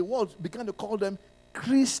unbelieving people, the world began to call them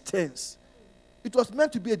Christians. It was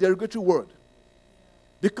meant to be a derogatory word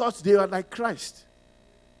because they are like Christ.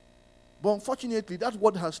 But unfortunately, that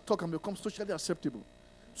word has stuck and become socially acceptable.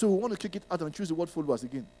 So we want to kick it out and choose the word followers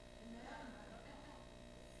again.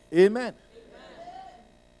 Amen.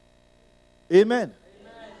 Amen.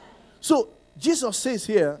 So Jesus says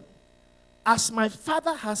here, as my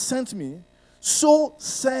Father has sent me, so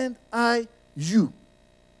send I you.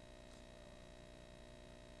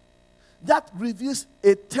 That reveals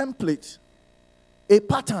a template, a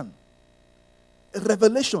pattern, a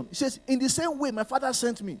revelation. He says, in the same way my Father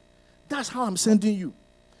sent me, that's how I'm sending you.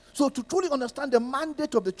 So to truly understand the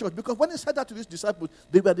mandate of the church, because when he said that to his disciples,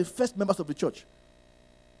 they were the first members of the church.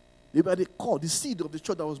 They were the core, the seed of the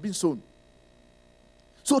church that was being sown.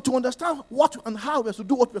 So to understand what and how we're to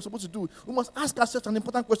do what we're supposed to do, we must ask ourselves an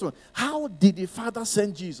important question. How did the Father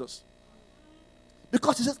send Jesus?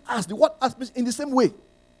 Because he says ask. The word ask means in the same way.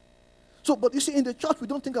 So, but you see, in the church, we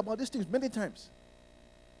don't think about these things many times.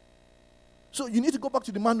 So you need to go back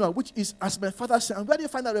to the manual, which is as my Father sent. And where do you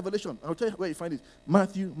find that revelation? I'll tell you where you find it.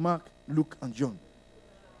 Matthew, Mark, Luke, and John.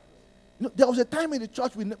 You know, there was a time in the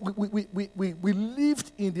church we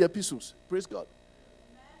lived in the epistles. Praise God.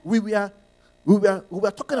 We were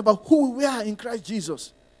talking about who we are in Christ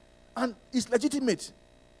Jesus. And it's legitimate.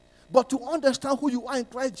 But to understand who you are in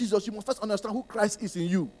Christ Jesus, you must first understand who Christ is in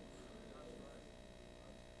you.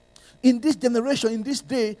 In this generation, in this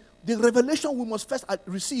day, the revelation we must first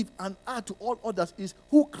receive and add to all others is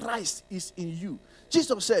who Christ is in you.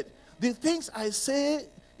 Jesus said, the things I say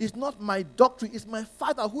is not my doctrine, it's my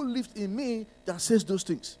Father who lives in me that says those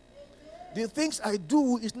things. The things I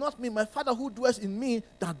do is not me, my Father who dwells in me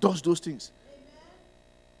that does those things.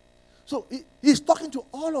 So he's talking to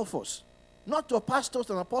all of us, not to pastors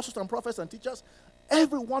and apostles and prophets and teachers.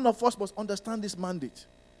 Every one of us must understand this mandate.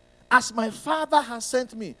 As my Father has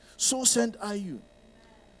sent me, so send I you.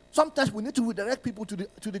 Sometimes we need to redirect people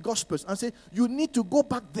to the Gospels and say, you need to go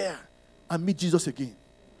back there and meet Jesus again.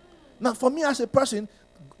 Now, for me as a person,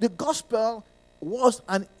 the Gospel was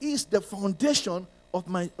and is the foundation of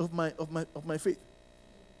my faith.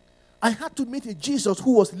 I had to meet a Jesus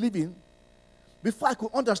who was living before I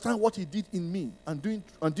could understand what he did in me and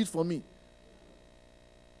did for me.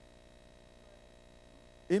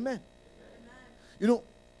 Amen. You know,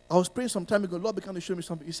 I was praying some time ago, the Lord began to show me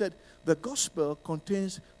something. He said, the gospel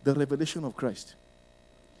contains the revelation of Christ.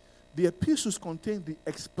 The epistles contain the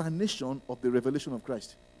explanation of the revelation of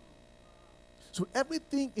Christ. So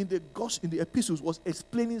everything in the epistles was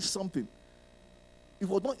explaining something. It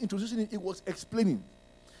was not introducing it, it was explaining.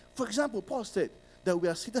 For example, Paul said that we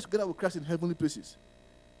are seated together with Christ in heavenly places. Is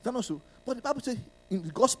that not so? But the Bible says in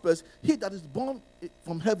the Gospels, he that is born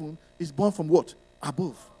from heaven is born from what?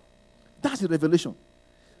 Above. That's the revelation.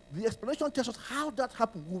 The explanation tells us how that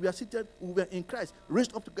happened. We were seated, we were in Christ,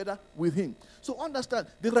 raised up together with him. So understand,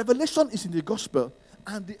 the revelation is in the gospel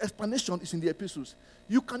and the explanation is in the epistles.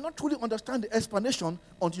 You cannot truly understand the explanation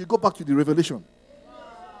until you go back to the revelation.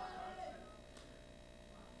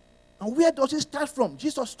 And where does it start from?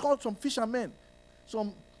 Jesus called some fishermen,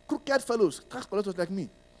 some crooked fellows, tax collectors like me.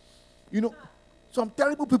 You know, some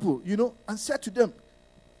terrible people, and said to them,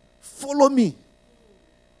 follow me.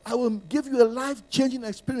 I will give you a life-changing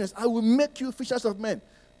experience. I will make you fishers of men.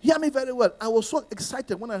 Hear me very well. I was so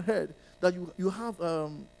excited when I heard that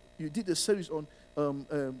you did a series on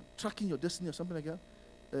tracking your destiny or something like that.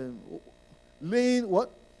 Laying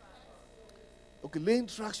what? Okay, laying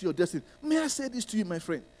tracks to your destiny. May I say this to you, my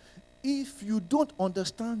friend? If you don't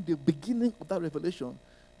understand the beginning of that revelation,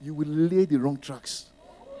 you will lay the wrong tracks.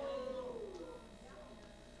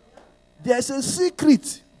 There's a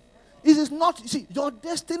secret. It is not, your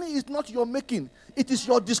destiny is not your making. It is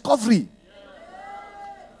your discovery.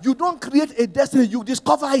 You don't create a destiny, you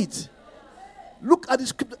discover it. Look at the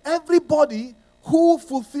scripture. Everybody who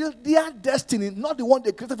fulfilled their destiny, not the one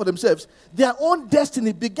they created for themselves, their own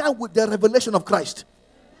destiny began with the revelation of Christ.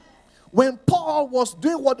 When Paul was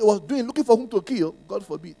doing what he was doing, looking for whom to kill, God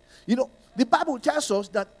forbid, the Bible tells us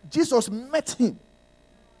that Jesus met him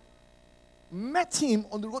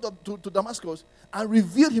on the road to Damascus and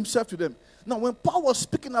revealed himself to them. Now, when Paul was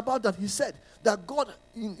speaking about that, he said that God,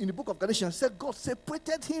 in the book of Galatians, said God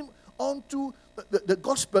separated him unto the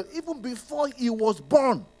gospel even before he was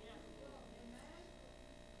born.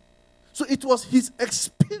 So it was his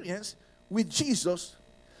experience with Jesus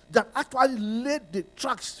that actually laid the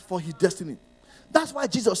tracks for his destiny. That's why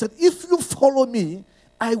Jesus said, if you follow me,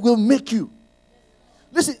 I will make you.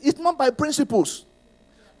 Listen, it's not by principles.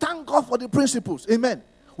 Thank God for the principles. Amen.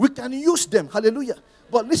 We can use them. Hallelujah.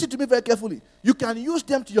 But listen to me very carefully. You can use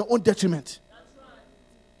them to your own detriment.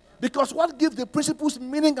 Because what gives the principles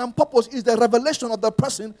meaning and purpose is the revelation of the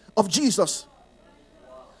person of Jesus.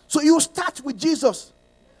 So you start with Jesus.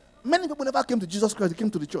 Many people never came to Jesus Christ, they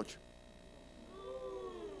came to the church.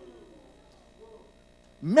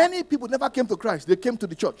 Many people never came to Christ, they came to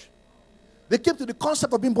the church. They came to the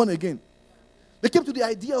concept of being born again. They came to the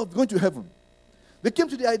idea of going to heaven. They came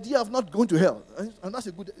to the idea of not going to hell. And that's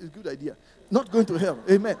a good idea. Not going to hell.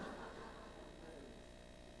 Amen.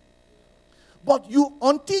 But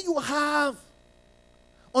until you have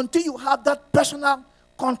that personal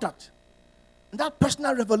contact, that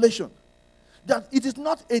personal revelation, that it is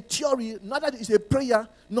not a theory, not that it's a prayer,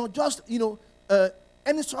 not just,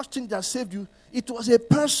 any such thing that saved you. It was a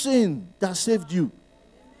person that saved you.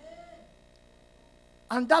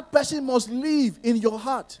 And that person must live in your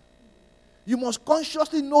heart. You must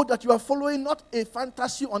consciously know that you are following not a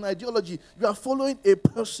fantasy or an ideology. You are following a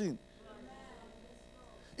person.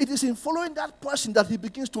 It is in following that person that he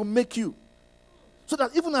begins to make you. So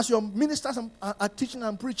that even as your ministers are teaching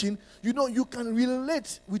and preaching, you can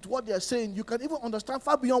relate with what they are saying. You can even understand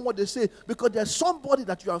far beyond what they say because there's somebody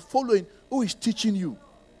that you are following who is teaching you.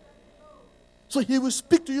 So he will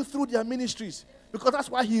speak to you through their ministries because that's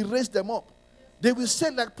why he raised them up. They will say,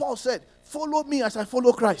 like Paul said, follow me as I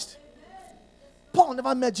follow Christ. Paul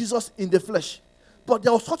never met Jesus in the flesh, but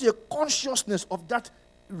there was such a consciousness of that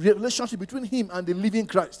relationship between him and the living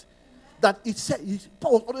Christ that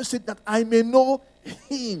Paul always said that I may know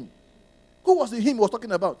him. Who was the him he was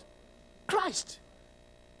talking about? Christ.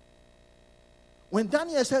 When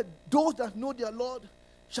Daniel said, those that know their Lord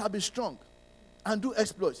shall be strong and do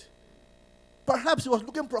exploits, perhaps he was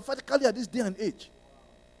looking prophetically at this day and age.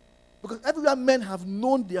 Because everywhere men have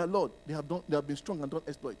known their Lord, they have been strong and done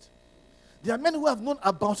exploits. There are men who have known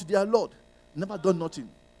about their Lord, never done nothing.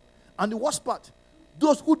 And the worst part,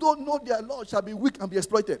 those who don't know their Lord shall be weak and be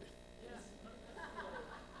exploited.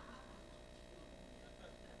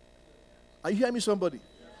 Are you hearing me, somebody?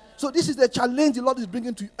 So this is the challenge the Lord is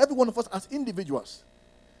bringing to every one of us as individuals.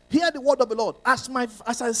 Hear the word of the Lord. As my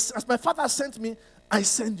Father sent me, I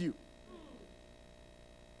send you.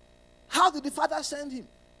 How did the Father send him?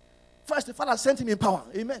 First, the Father sent him in power.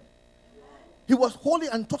 Amen. He was wholly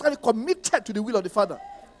and totally committed to the will of the Father.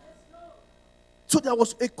 So there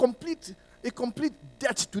was a complete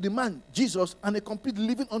death to the man, Jesus, and a complete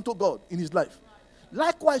living unto God in his life.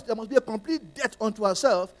 Likewise, there must be a complete death unto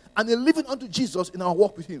ourselves and a living unto Jesus in our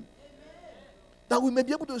walk with him. That we may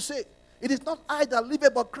be able to say, it is not I that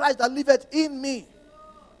liveth, but Christ that liveth in me.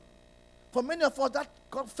 For many of us, that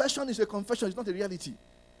confession is a confession, it's not a reality.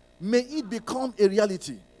 May it become a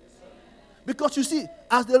reality. Because you see,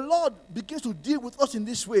 as the Lord begins to deal with us in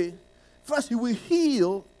this way, first he will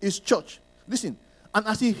heal his church. Listen, and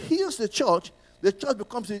as he heals the church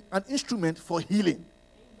becomes an instrument for healing.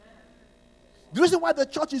 The reason why the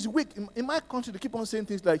church is weak, in my country, they keep on saying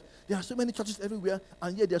things like, there are so many churches everywhere,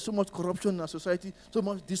 and yet there's so much corruption in our society, so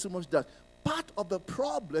much this, so much that. Part of the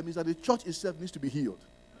problem is that the church itself needs to be healed.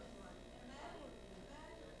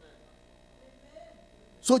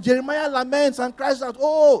 So Jeremiah laments and cries out,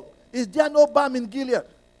 oh, is there no balm in Gilead?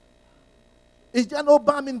 Is there no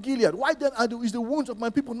balm in Gilead? Why then is the wounds of my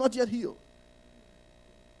people not yet healed?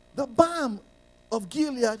 The balm of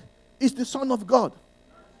Gilead is the Son of God.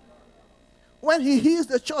 When he heals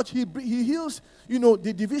the church, he heals,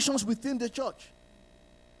 the divisions within the church.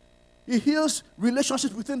 He heals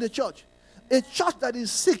relationships within the church. A church that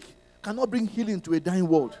is sick cannot bring healing to a dying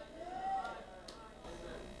world.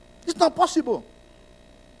 It's not possible.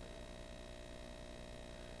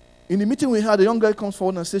 In the meeting we had, a young girl comes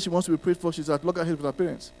forward and says she wants to be prayed for. She's at loggerheads with her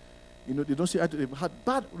parents. They don't say they've had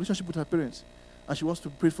bad relationship with her parents, and she wants to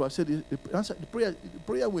pray for. I said the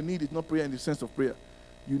prayer we need is not prayer in the sense of prayer.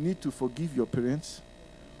 You need to forgive your parents,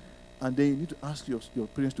 and then you need to ask your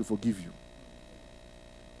parents to forgive you.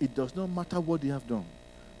 It does not matter what they have done.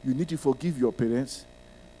 You need to forgive your parents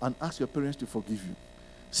and ask your parents to forgive you.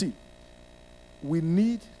 See, we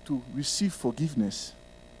need to receive forgiveness,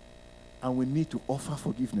 and we need to offer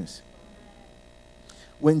forgiveness.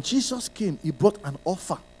 When Jesus came, he brought an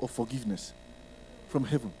offer of forgiveness from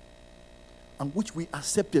heaven, and which we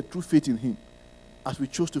accepted through faith in him as we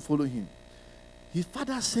chose to follow him. His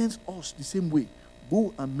Father sends us the same way.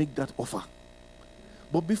 Go and make that offer.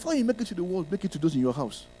 But before you make it to the world, make it to those in your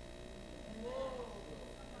house.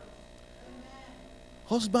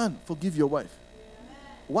 Husband, forgive your wife.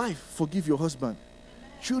 Wife, forgive your husband.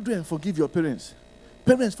 Children, forgive your parents.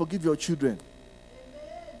 Parents, forgive your children.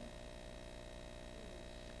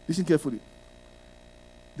 Listen carefully.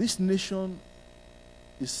 This nation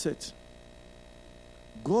is set.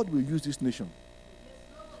 God will use this nation.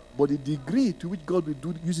 But the degree to which God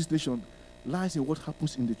will use this nation lies in what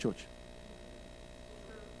happens in the church.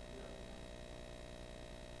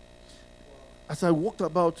 As I walked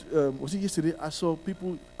about, was it yesterday? I saw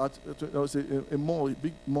people there was a mall, a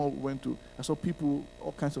big mall we went to. I saw people,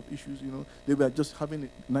 all kinds of issues, They were just having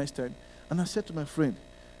a nice time. And I said to my friend,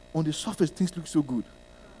 on the surface, things look so good.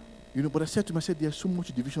 But I said to myself, there's so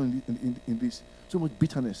much division in this, so much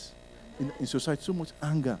bitterness in society, so much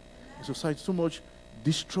anger in society, so much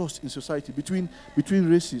distrust in society between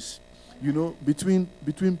races,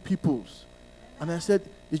 between peoples. And I said,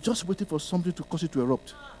 it's just waiting for something to cause it to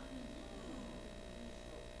erupt.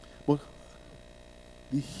 But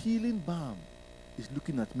the healing balm is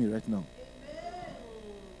looking at me right now.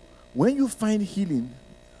 When you find healing,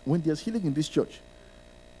 when there's healing in this church,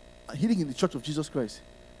 healing in the church of Jesus Christ,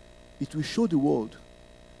 it will show the world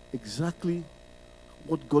exactly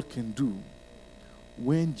what God can do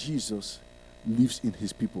when Jesus lives in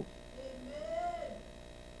his people. Amen.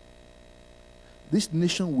 This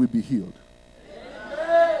nation will be healed.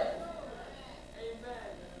 Amen.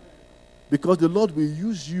 Because the Lord will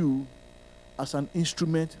use you as an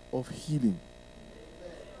instrument of healing.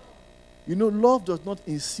 Love does not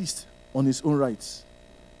insist on its own rights.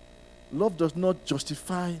 Love does not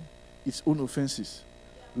justify its own offenses.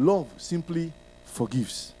 Love simply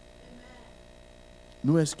forgives.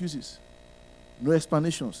 No excuses. No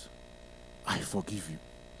explanations. I forgive you.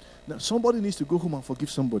 Now, somebody needs to go home and forgive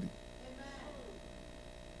somebody.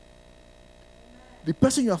 The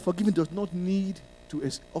person you are forgiving does not need to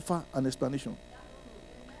offer an explanation.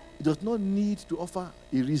 It does not need to offer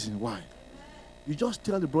a reason why. You just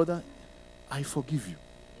tell the brother, I forgive you.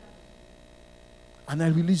 And I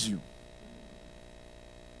release you.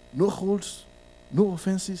 No holds, no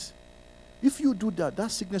offenses. If you do that,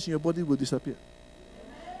 that sickness in your body will disappear.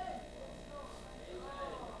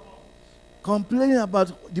 Complaining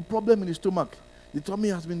about the problem in the stomach. The tummy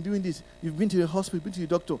has been doing this. You've been to the hospital, been to the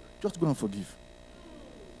doctor. Just go and forgive.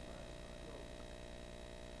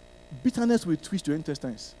 Bitterness will twist your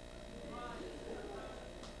intestines.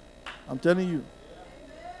 I'm telling you.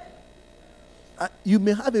 You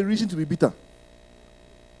may have a reason to be bitter,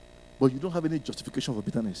 but you don't have any justification for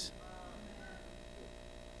bitterness.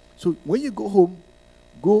 So when you go home,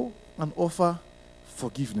 go and offer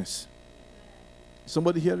forgiveness.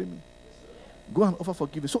 Somebody hearing me? Go and offer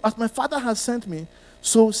forgiveness. So as my Father has sent me,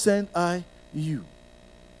 so send I you.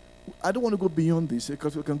 I don't want to go beyond this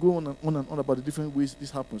because we can go on and on about the different ways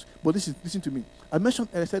this happens. But listen to me. I mentioned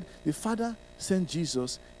and I said the Father sent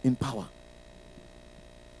Jesus in power.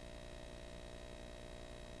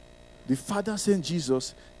 The Father sent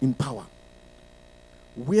Jesus in power.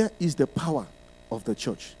 Where is the power of the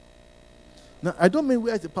church? Now, I don't mean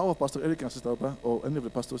where is the power of Pastor Eric and Sister Alba or any of the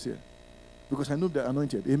pastors here, because I know they're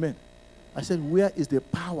anointed. Amen. I said, where is the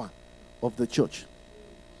power of the church?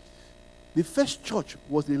 The first church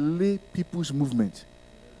was the lay people's movement.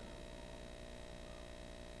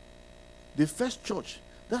 The first church,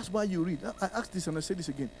 that's why you read. I asked this and I say this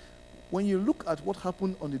again. When you look at what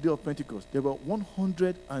happened on the day of Pentecost, there were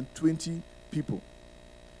 120 people.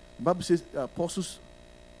 The Bible says apostles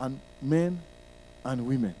and men and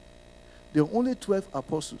women. There were only 12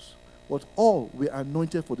 apostles, but all were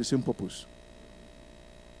anointed for the same purpose.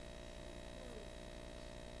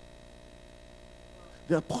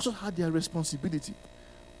 The apostles had their responsibility,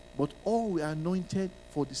 but all were anointed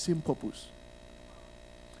for the same purpose.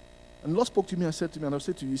 And the Lord spoke to me and said to me, and I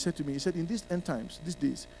said to you, he said, in these end times, these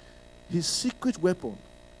days, his secret weapon,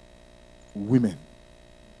 women.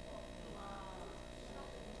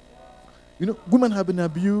 You know, women have been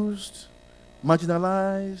abused,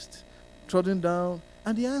 marginalized, trodden down,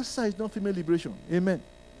 and the answer is not female liberation. Amen.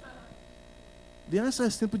 The answer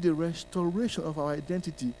is simply the restoration of our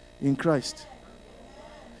identity in Christ.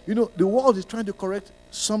 You know, the world is trying to correct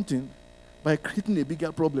something by creating a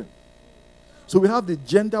bigger problem. So we have the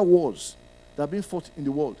gender wars that are being fought in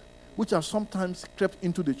the world, which have sometimes crept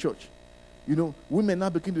into the church. You know, women now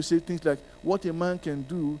begin to say things like, what a man can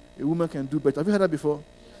do, a woman can do better. Have you heard that before?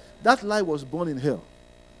 That lie was born in hell.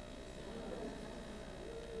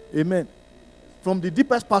 Amen. From the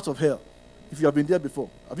deepest parts of hell. If you have been there before.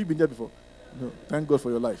 Have you been there before? No. Thank God for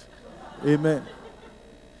your life. Amen.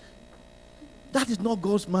 That is not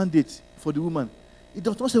God's mandate for the woman. It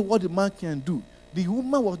does not say what the man can do. The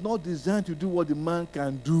woman was not designed to do what the man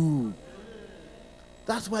can do.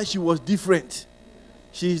 That's why she was different.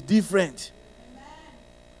 She is different.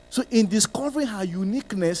 So in discovering her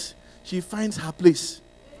uniqueness, she finds her place.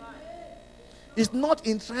 It's not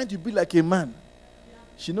in trying to be like a man.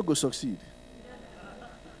 She not going to succeed.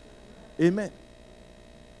 Amen.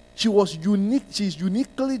 She was unique. She's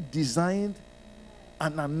uniquely designed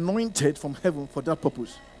and anointed from heaven for that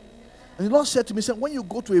purpose. And the Lord said to me, said, when you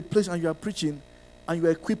go to a place and you are preaching and you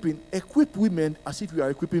are equipping, equip women as if you are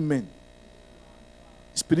equipping men.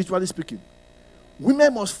 Spiritually speaking.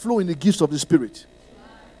 Women must flow in the gifts of the Spirit.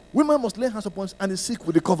 Women must lay hands upon and the sick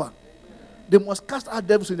will recover. They must cast out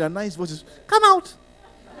devils in their nice voices. Come out.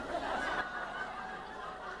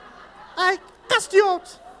 I cast you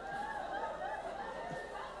out.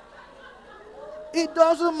 It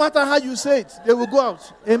doesn't matter how you say it. They will go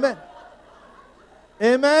out. Amen.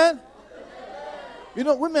 Amen. You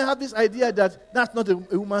know, women have this idea that that's not a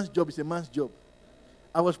woman's job, it's a man's job.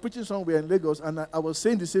 I was preaching somewhere in Lagos, and I was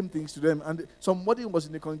saying the same things to them, and somebody was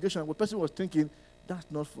in the congregation, and the person was thinking, that's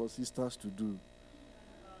not for sisters to do.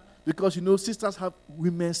 Because, you know, sisters have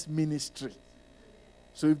women's ministry.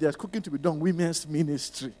 So if there's cooking to be done, women's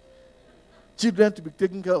ministry. Children to be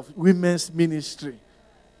taken care of, women's ministry.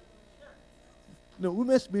 No,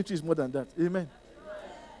 women's ministry is more than that. Amen.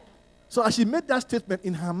 So as she made that statement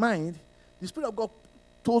in her mind, the Spirit of God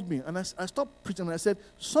told me, and I stopped preaching, and I said,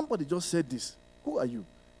 somebody just said this. Who are you?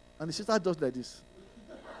 And the sister does like this.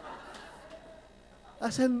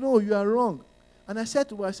 I said, no, you are wrong. And I said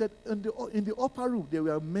to her, I said, in the upper room, there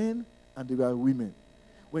were men and there were women.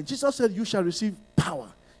 When Jesus said, you shall receive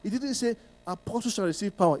power, he didn't say, apostles shall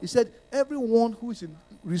receive power. He said, everyone who is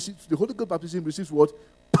receives the Holy Ghost baptism receives what?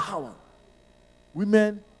 Power.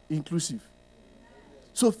 Women inclusive.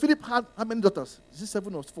 So Philip had how many daughters? Is it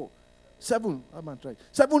 7 or 4? 7. I'm going to try.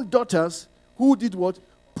 7 daughters who did what?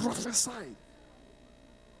 Prophesied.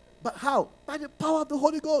 But how? By the power of the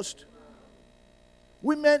Holy Ghost.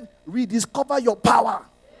 Women, rediscover your power.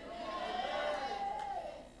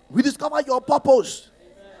 Rediscover your purpose.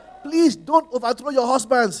 Please don't overthrow your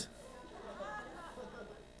husbands.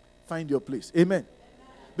 Find your place. Amen.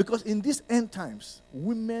 Because in these end times,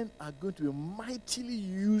 women are going to be mightily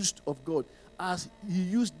used of God as He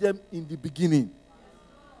used them in the beginning.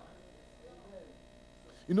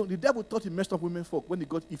 You know, the devil thought he messed up women folk when he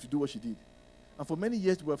got Eve to do what she did. And for many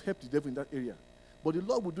years, we have helped the devil in that area. But the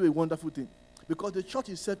Lord will do a wonderful thing. Because the church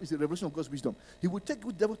itself is a revelation of God's wisdom. He will take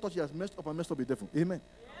what the devil thought he has messed up and messed up the devil. Amen.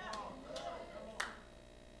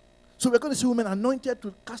 So we're going to see women anointed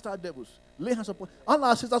to cast out devils. Lay hands upon. All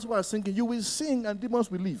our sisters who are singing, you will sing and demons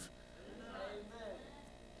will leave.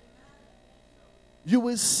 You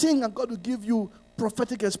will sing and God will give you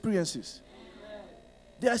prophetic experiences.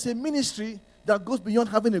 There's a ministry that goes beyond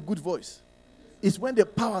having a good voice. It's when the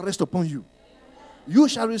power rests upon you. You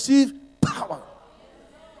shall receive power.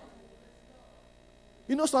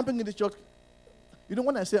 You know something in the church? You know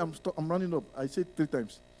when I say I'm running up, I say it 3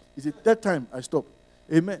 times. It's the 3rd time I stop.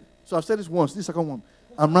 Amen. So I've said this once, this 2nd one.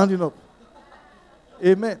 I'm rounding up.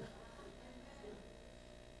 Amen.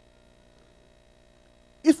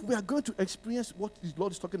 If we are going to experience what the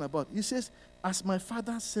Lord is talking about, He says, as my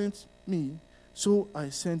Father sent me, so I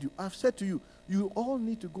send you. I've said to you, you all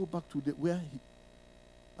need to go back to where He,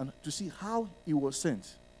 and to see how He was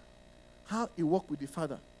sent, how He walked with the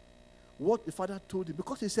Father, what the Father told Him,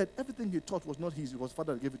 because He said everything He taught was not His, it was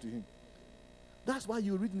Father that gave it to Him. That's why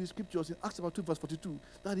you read in the scriptures in Acts chapter 2, verse 42,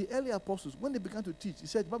 that the early apostles, when they began to teach, He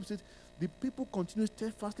said, the Bible says, the people continued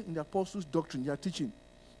steadfastly in the apostles' doctrine, their teaching.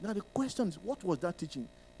 Now the question is, what was that teaching?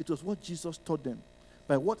 It was what Jesus taught them,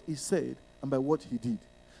 by what He said and by what He did.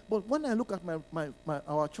 But when I look at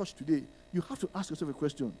our church today, you have to ask yourself a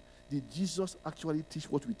question. Did Jesus actually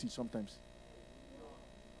teach what we teach sometimes?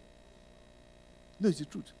 No, it's the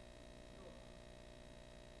truth.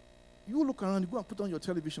 You look around, you go and put on your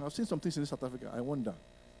television. I've seen some things in South Africa. I wonder.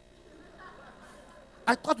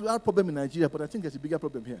 I thought we had a problem in Nigeria, but I think there's a bigger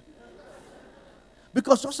problem here.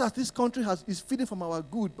 Because just as this country is feeding from our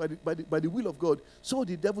good by the will of God, so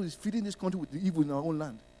the devil is feeding this country with the evil in our own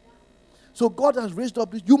land. So God has raised up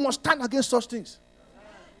this. You must stand against such things.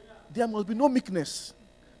 There must be no meekness,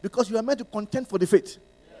 because you are meant to contend for the faith.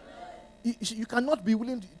 You cannot be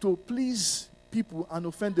willing to please people and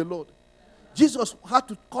offend the Lord. Jesus had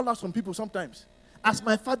to call out some people sometimes. As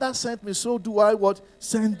my Father sent me, so do I what?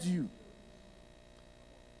 Send you.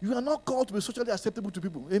 You are not called to be socially acceptable to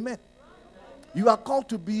people. Amen. You are called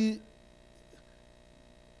to be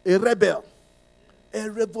a rebel, a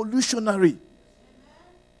revolutionary.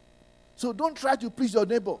 So don't try to please your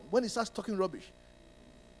neighbor when he starts talking rubbish.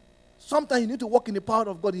 Sometimes you need to walk in the power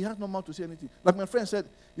of God. He has no mouth to say anything. Like my friend said,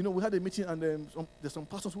 we had a meeting and there's some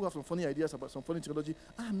pastors who have some funny ideas about some funny theology.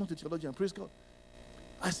 I am not a theologian, praise God.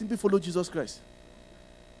 I simply follow Jesus Christ.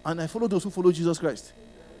 And I follow those who follow Jesus Christ.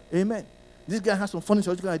 Amen. This guy has some funny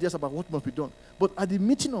theological ideas about what must be done. But at the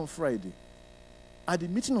meeting on Friday,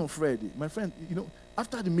 my friend,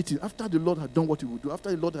 after the meeting, after the Lord had done what he would do, after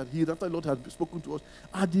the Lord had healed, after the Lord had spoken to us,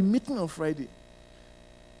 at the meeting on Friday,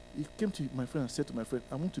 he came to my friend and said to my friend,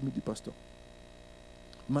 I want to meet the pastor.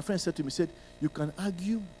 My friend said to me, you can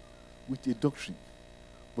argue with a doctrine,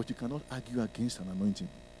 but you cannot argue against an anointing.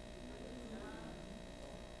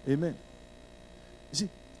 Amen. You see,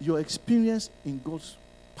 your experience in God's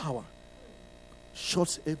power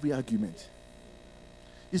shuts every argument.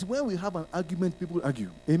 It's when we have an argument, people argue.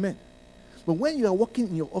 Amen. But when you are working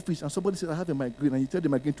in your office and somebody says, I have a migraine, and you tell the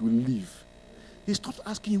migraine to leave, he stops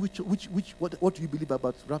asking you what do you believe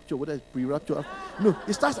about rapture, whether it's pre-rapture. No,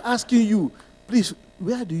 he starts asking you, please,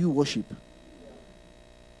 where do you worship?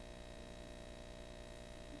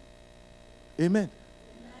 Amen.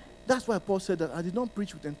 That's why Paul said that I did not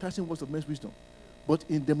preach with enticing words of men's wisdom, but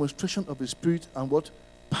in demonstration of the Spirit and what?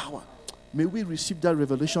 Power. May we receive that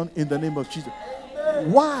revelation in the name of Jesus.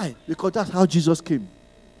 Why? Because that's how Jesus came.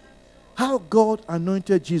 How God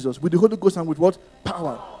anointed Jesus with the Holy Ghost and with what?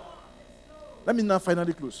 Power. Let me now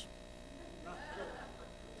finally close.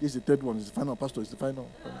 Here's the third one. It's the final, Pastor. It's the final.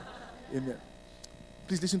 Amen.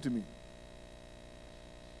 Please listen to me.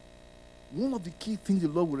 One of the key things the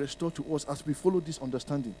Lord will restore to us as we follow this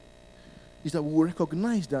understanding is that we will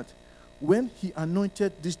recognize that when He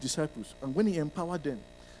anointed these disciples and when He empowered them,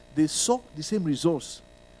 they saw the same results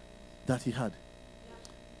that He had.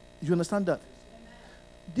 You understand that?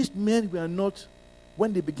 These men were not,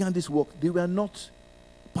 when they began this work, they were not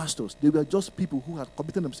pastors. They were just people who had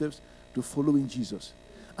committed themselves to following Jesus.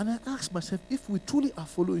 And I asked myself, if we truly are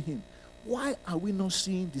following Him, why are we not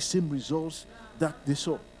seeing the same results that they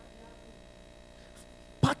saw?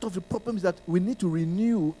 Part of the problem is that we need to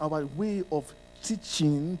renew our way of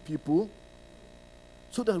teaching people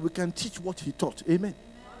so that we can teach what He taught. Amen.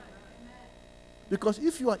 Because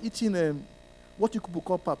if you are eating what you could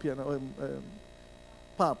call pap here now,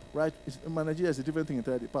 pap, right? In Nigeria, it's a different thing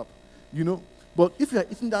entirely, pap. But if you are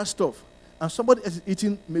eating that stuff and somebody else is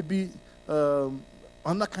eating maybe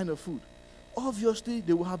another kind of food, obviously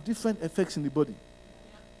they will have different effects in the body.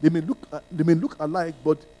 They may look alike,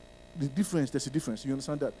 but there's a difference. You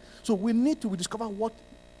understand that? So we need to discover what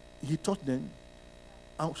He taught them,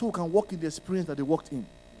 and so we can walk in the experience that they walked in.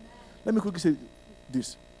 Let me quickly say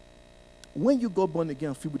this. When you got born again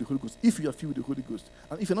and filled with the Holy Ghost, if you are filled with the Holy Ghost,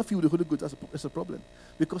 and if you're not filled with the Holy Ghost, that's a problem.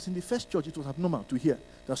 Because in the first church, it was abnormal to hear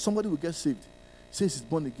that somebody will get saved, says he's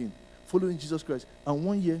born again, following Jesus Christ, and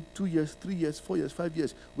 1 year, 2 years, 3 years, 4 years, 5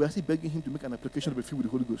 years, we are still begging him to make an application to be filled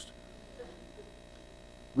with the Holy Ghost.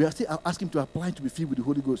 We are still asking him to apply to be filled with the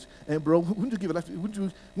Holy Ghost. And bro, wouldn't you give a life?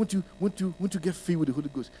 Wouldn't you get filled with the Holy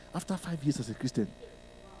Ghost after 5 years as a Christian?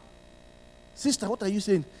 Sister, what are you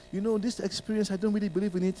saying? This experience, I don't really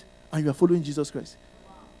believe in it, and you are following Jesus Christ.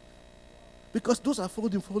 Because those that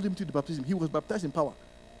followed him to the baptism. He was baptized in power.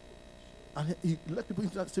 And he let people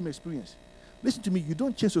into that same experience. Listen to me, you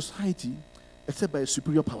don't change society except by a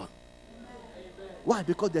superior power. Why?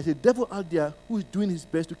 Because there's a devil out there who is doing his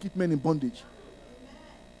best to keep men in bondage.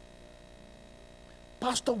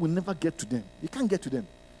 Pastor will never get to them. You can't get to them.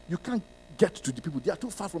 You can't get to the people. They are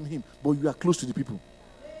too far from him, but you are close to the people.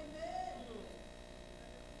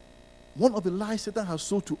 One of the lies Satan has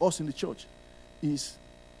sold to us in the church is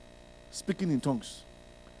speaking in tongues.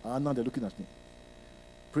 Now they're looking at me.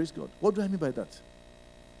 Praise God. What do I mean by that?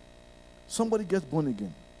 Somebody gets born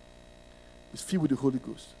again. Is filled with the Holy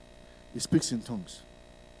Ghost. He speaks in tongues.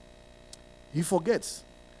 he forgets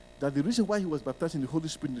that the reason why he was baptized in the Holy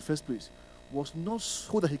Spirit in the first place was not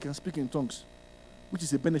so that he can speak in tongues, which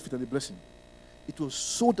is a benefit and a blessing. It was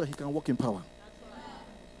so that he can walk in power.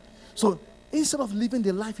 So instead of living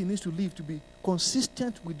the life he needs to live to be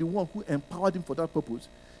consistent with the one who empowered him for that purpose,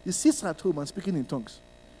 he sits at home and speaking in tongues.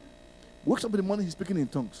 Wakes up in the morning, he's speaking in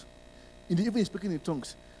tongues. In the evening, he's speaking in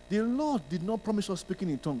tongues. The Lord did not promise us speaking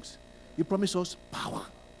in tongues. He promised us power.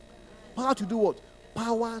 Power to do what?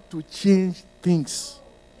 Power to change things.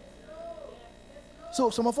 So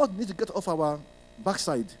some of us need to get off our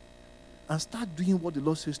backside and start doing what the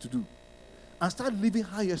Lord says to do. And start living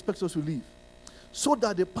how He expects us to live. So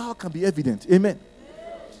that the power can be evident. Amen.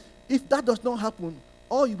 If that does not happen,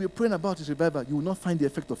 all you'll be praying about is revival. You will not find the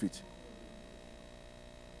effect of it.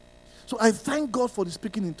 So I thank God for the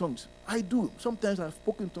speaking in tongues. I do. Sometimes I've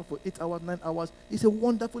spoken in tongues for 8 hours, 9 hours. It's a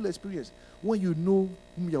wonderful experience when you know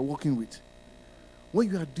whom you're working with. When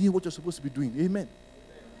you are doing what you're supposed to be doing. Amen.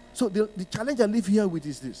 So the challenge I live here with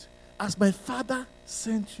is this. As my Father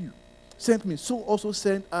sent me, so also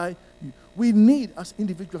sent I you. We need, as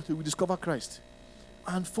individuals, to discover Christ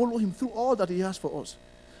and follow Him through all that He has for us.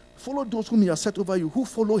 Follow those whom He has set over you, who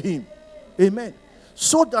follow Him. Amen.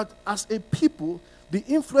 So that as a people, the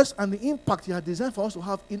influence and the impact He has designed for us to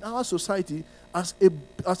have in our society as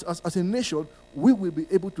a nation, we will be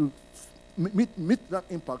able to meet that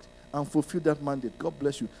impact and fulfill that mandate. God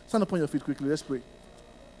bless you. Stand up on your feet quickly. Let's pray.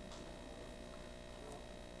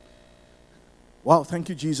 Wow, thank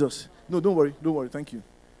you, Jesus. No, don't worry. Thank you.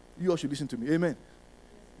 You all should listen to me. Amen.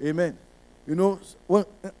 Amen. You know,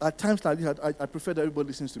 at times like this, I prefer that everybody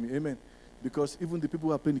listens to me. Amen. Because even the people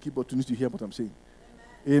who are playing the keyboard need to hear what I'm saying.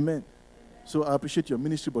 Amen. So I appreciate your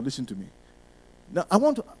ministry, but listen to me. Now, I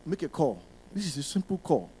want to make a call. This is a simple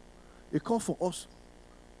call. A call for us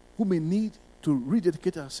who may need to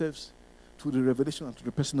rededicate ourselves to the revelation and to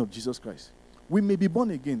the person of Jesus Christ. We may be born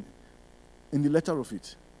again in the letter of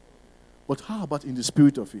it. But how about in the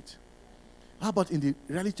spirit of it? How about in the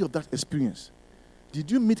reality of that experience? Did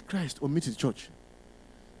you meet Christ or meet the church?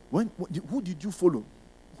 Who did you follow?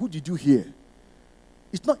 Who did you hear?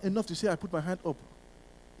 It's not enough to say, I put my hand up.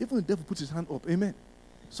 Even the devil puts his hand up. Amen.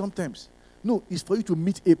 Sometimes. No, it's for you to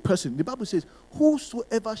meet a person. The Bible says,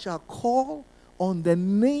 whosoever shall call on the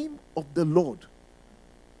name of the Lord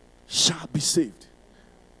shall be saved.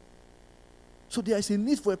 So there is a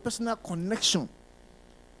need for a personal connection,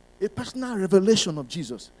 a personal revelation of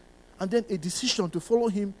Jesus, and then a decision to follow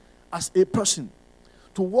Him as a person,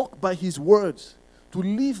 to walk by His words, to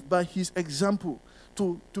live by His example,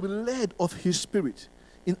 to be led of His Spirit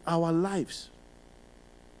in our lives.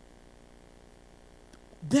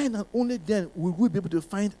 Then and only then will we be able to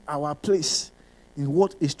find our place in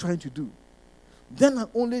what He's trying to do. Then and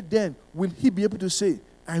only then will He be able to say,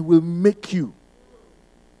 I will make you.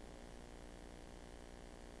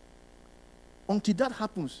 Until that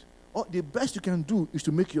happens, the best you can do is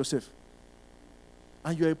to make yourself.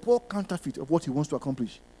 And you're a poor counterfeit of what He wants to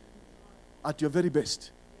accomplish. At your very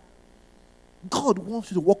best. God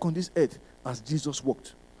wants you to walk on this earth as Jesus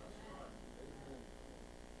walked.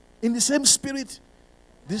 In the same spirit,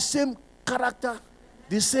 the same character,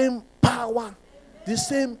 the same power, the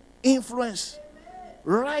same influence,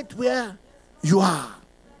 right where you are.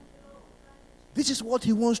 This is what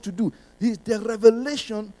He wants to do. It's the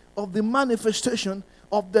revelation of the manifestation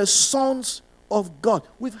of the sons of God.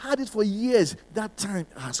 We've had it for years. That time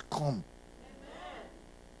has come.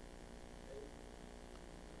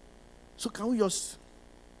 So can we just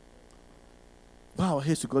bow our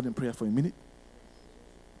heads to God in prayer for a minute?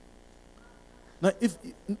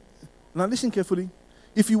 Now listen carefully.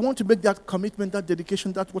 If you want to make that commitment, that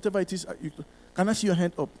dedication, that whatever it is, can I see your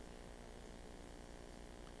hand up?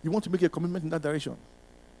 You want to make a commitment in that direction?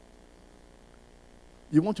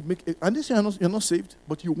 You want to make and this year you're not saved,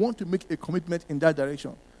 but you want to make a commitment in that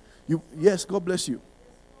direction. Yes, God bless you.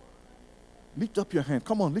 Lift up your hand.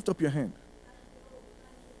 Come on, lift up your hand.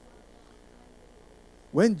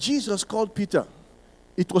 When Jesus called Peter,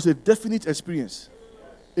 it was a definite experience.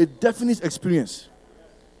 A definite experience.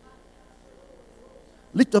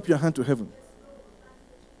 Lift up your hand to heaven.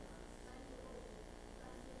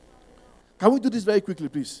 Can we do this very quickly,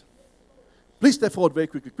 please? Please step forward very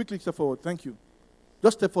quickly. Quickly step forward. Thank you.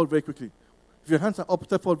 Just step forward very quickly. If your hands are up,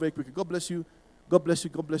 step forward very quickly. God bless you. God bless you.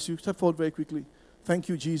 God bless you. Step forward very quickly. Thank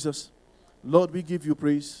you, Jesus. Lord, we give you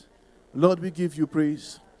praise. Lord, we give you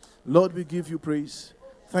praise. Lord, we give you praise.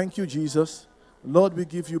 Thank you, Jesus. Lord, we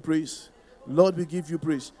give you praise. Lord, we give you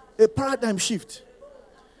praise. A paradigm shift.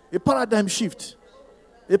 A paradigm shift.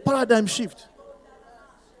 A paradigm shift.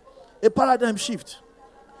 A paradigm shift.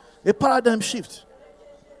 A paradigm shift.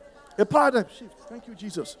 A paradigm shift. Thank you,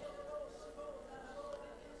 Jesus.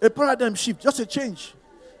 A paradigm shift, just a change.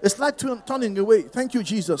 A slight turning away. Thank you,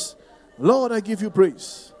 Jesus. Lord, I give you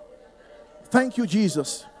praise. Thank you,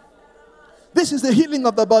 Jesus. This is the healing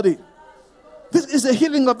of the body. This is the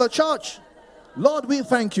healing of the church. Lord, we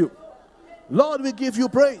thank you. Lord, we give you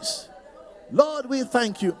praise. Lord, we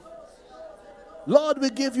thank you. Lord, we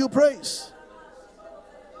give you praise.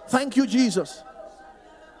 Thank you, Jesus.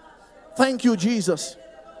 Thank you, Jesus.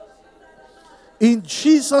 In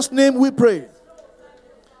Jesus' name we pray.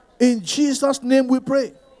 In Jesus' name we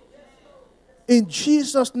pray. In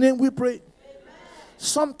Jesus' name we pray.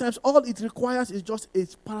 Sometimes all it requires is just a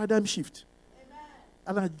paradigm shift.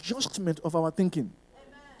 An adjustment of our thinking.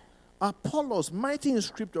 Apollos, mighty in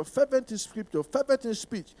scripture, fervent in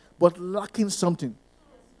speech, but lacking something.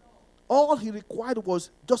 All he required was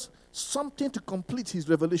just something to complete his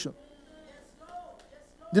revelation.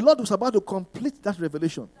 The Lord was about to complete that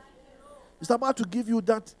revelation. He's about to give you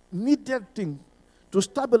that needed thing to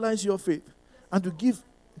stabilize your faith and to give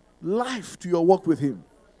life to your walk with him.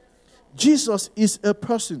 Jesus is a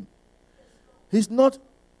person. He's not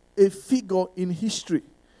a figure in history.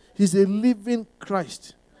 He's a living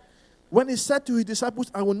Christ. When he said to his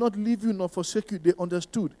disciples, I will not leave you nor forsake you, they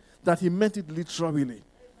understood that he meant it literally.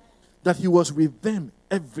 That he was with them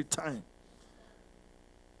every time.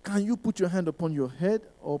 Can you put your hand upon your head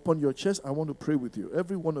or upon your chest? I want to pray with you,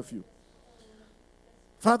 every one of you.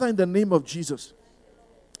 Father, in the name of Jesus,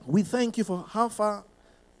 we thank you for how far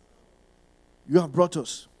you have brought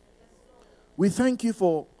us. We thank you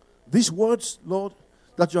for these words, Lord,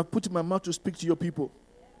 that you have put in my mouth to speak to your people.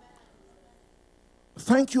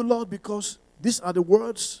 Thank you, Lord, because these are the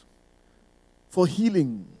words for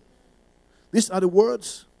healing. These are the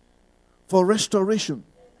words for restoration.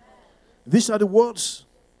 These are the words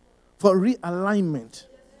for realignment.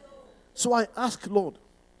 So I ask, Lord,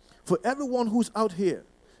 for everyone who's out here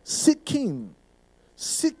seeking,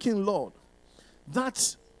 Lord,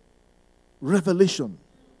 that revelation,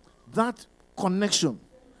 that connection,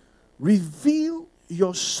 reveal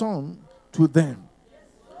your Son to them.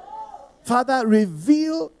 Father,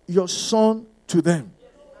 reveal your Son to them.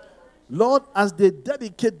 Lord, as they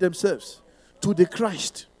dedicate themselves to the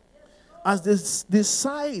Christ, as they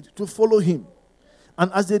decide to follow him,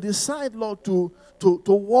 and as they decide, Lord, to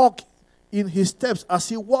walk in his steps, as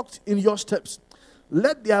he walked in your steps,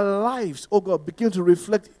 let their lives, oh God, begin to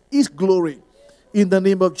reflect his glory in the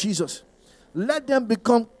name of Jesus. Let them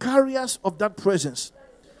become carriers of that presence.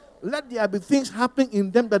 Let there be things happening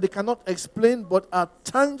in them that they cannot explain but are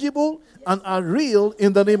tangible and are real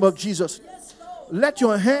in the name of Jesus. Let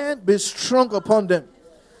your hand be strong upon them.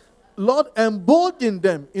 Lord, embolden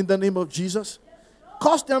them in the name of Jesus.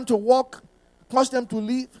 Cause them to walk, cause them to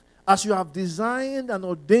live as you have designed and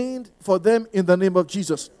ordained for them in the name of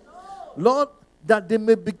Jesus. Lord, that they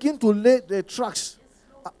may begin to lay their tracks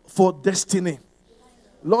for destiny.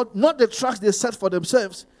 Lord, not the tracks they set for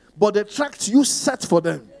themselves, but the tracks you set for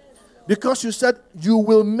them. Because you said, you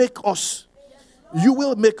will make us. You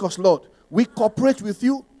will make us, Lord. We cooperate with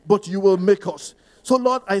you, but you will make us. So,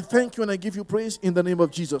 Lord, I thank you and I give you praise in the name of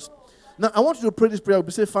Jesus. Now, I want you to pray this prayer.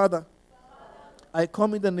 We say, Father, I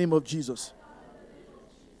come in the name of Jesus.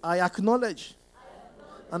 I acknowledge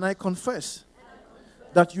and I confess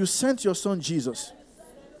that you sent your Son, Jesus.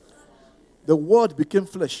 The Word became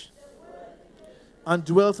flesh and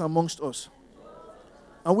dwelt amongst us.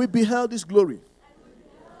 And we beheld his glory.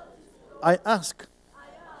 I ask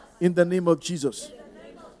in the name of Jesus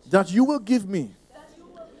that you will give me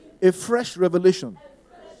a fresh revelation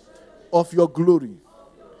of your glory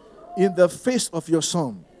in the face of your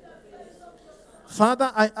Son.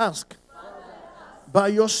 Father, I ask by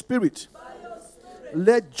your Spirit,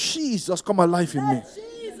 let Jesus come alive in me.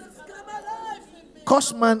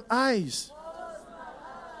 Cause mine eyes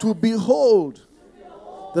to behold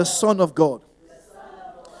the Son of God.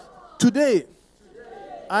 Today,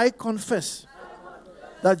 I confess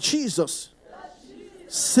that Jesus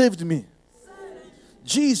saved me.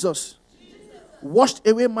 Jesus washed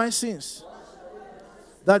away my sins.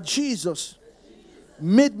 That Jesus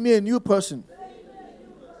made me a new person.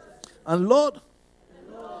 And Lord,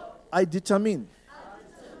 I determine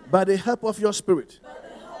by the help of your Spirit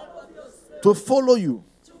to follow you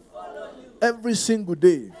every single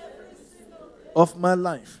day of my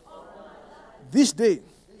life. This day,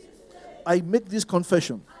 I make this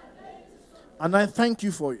confession, and I thank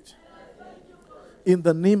you for it. In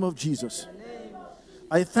the name of Jesus.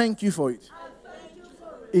 I thank you for it.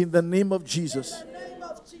 In the name of Jesus.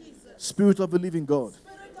 Spirit of the living God.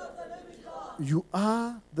 You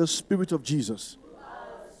are the Spirit of Jesus.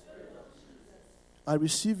 I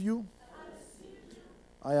receive you.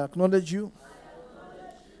 I acknowledge you.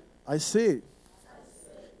 I say,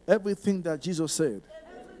 everything that Jesus said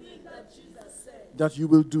that you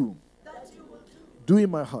will do. Do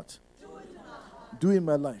in my heart. Do in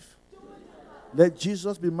my life. Let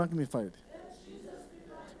Jesus be magnified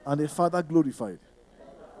and the Father glorified.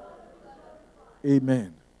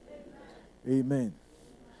 Amen. Amen.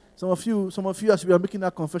 Some of you, as we are making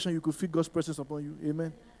that confession, you could feel God's presence upon you.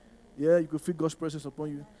 Amen. Yeah, you could feel God's presence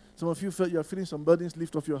upon you. Some of you felt you are feeling some burdens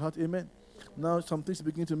lift off your heart. Amen. Now some things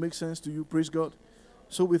begin to make sense to you. Praise God.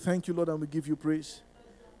 So we thank you, Lord, and we give you praise.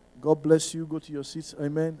 God bless you. Go to your seats.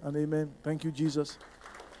 Amen and amen. Thank you, Jesus.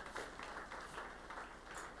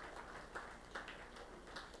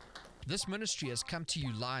 This ministry has come to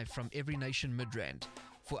you live from Every Nation Midrand.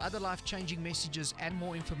 For other life-changing messages and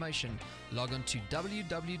more information, log on to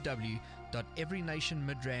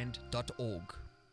www.everynationmidrand.org.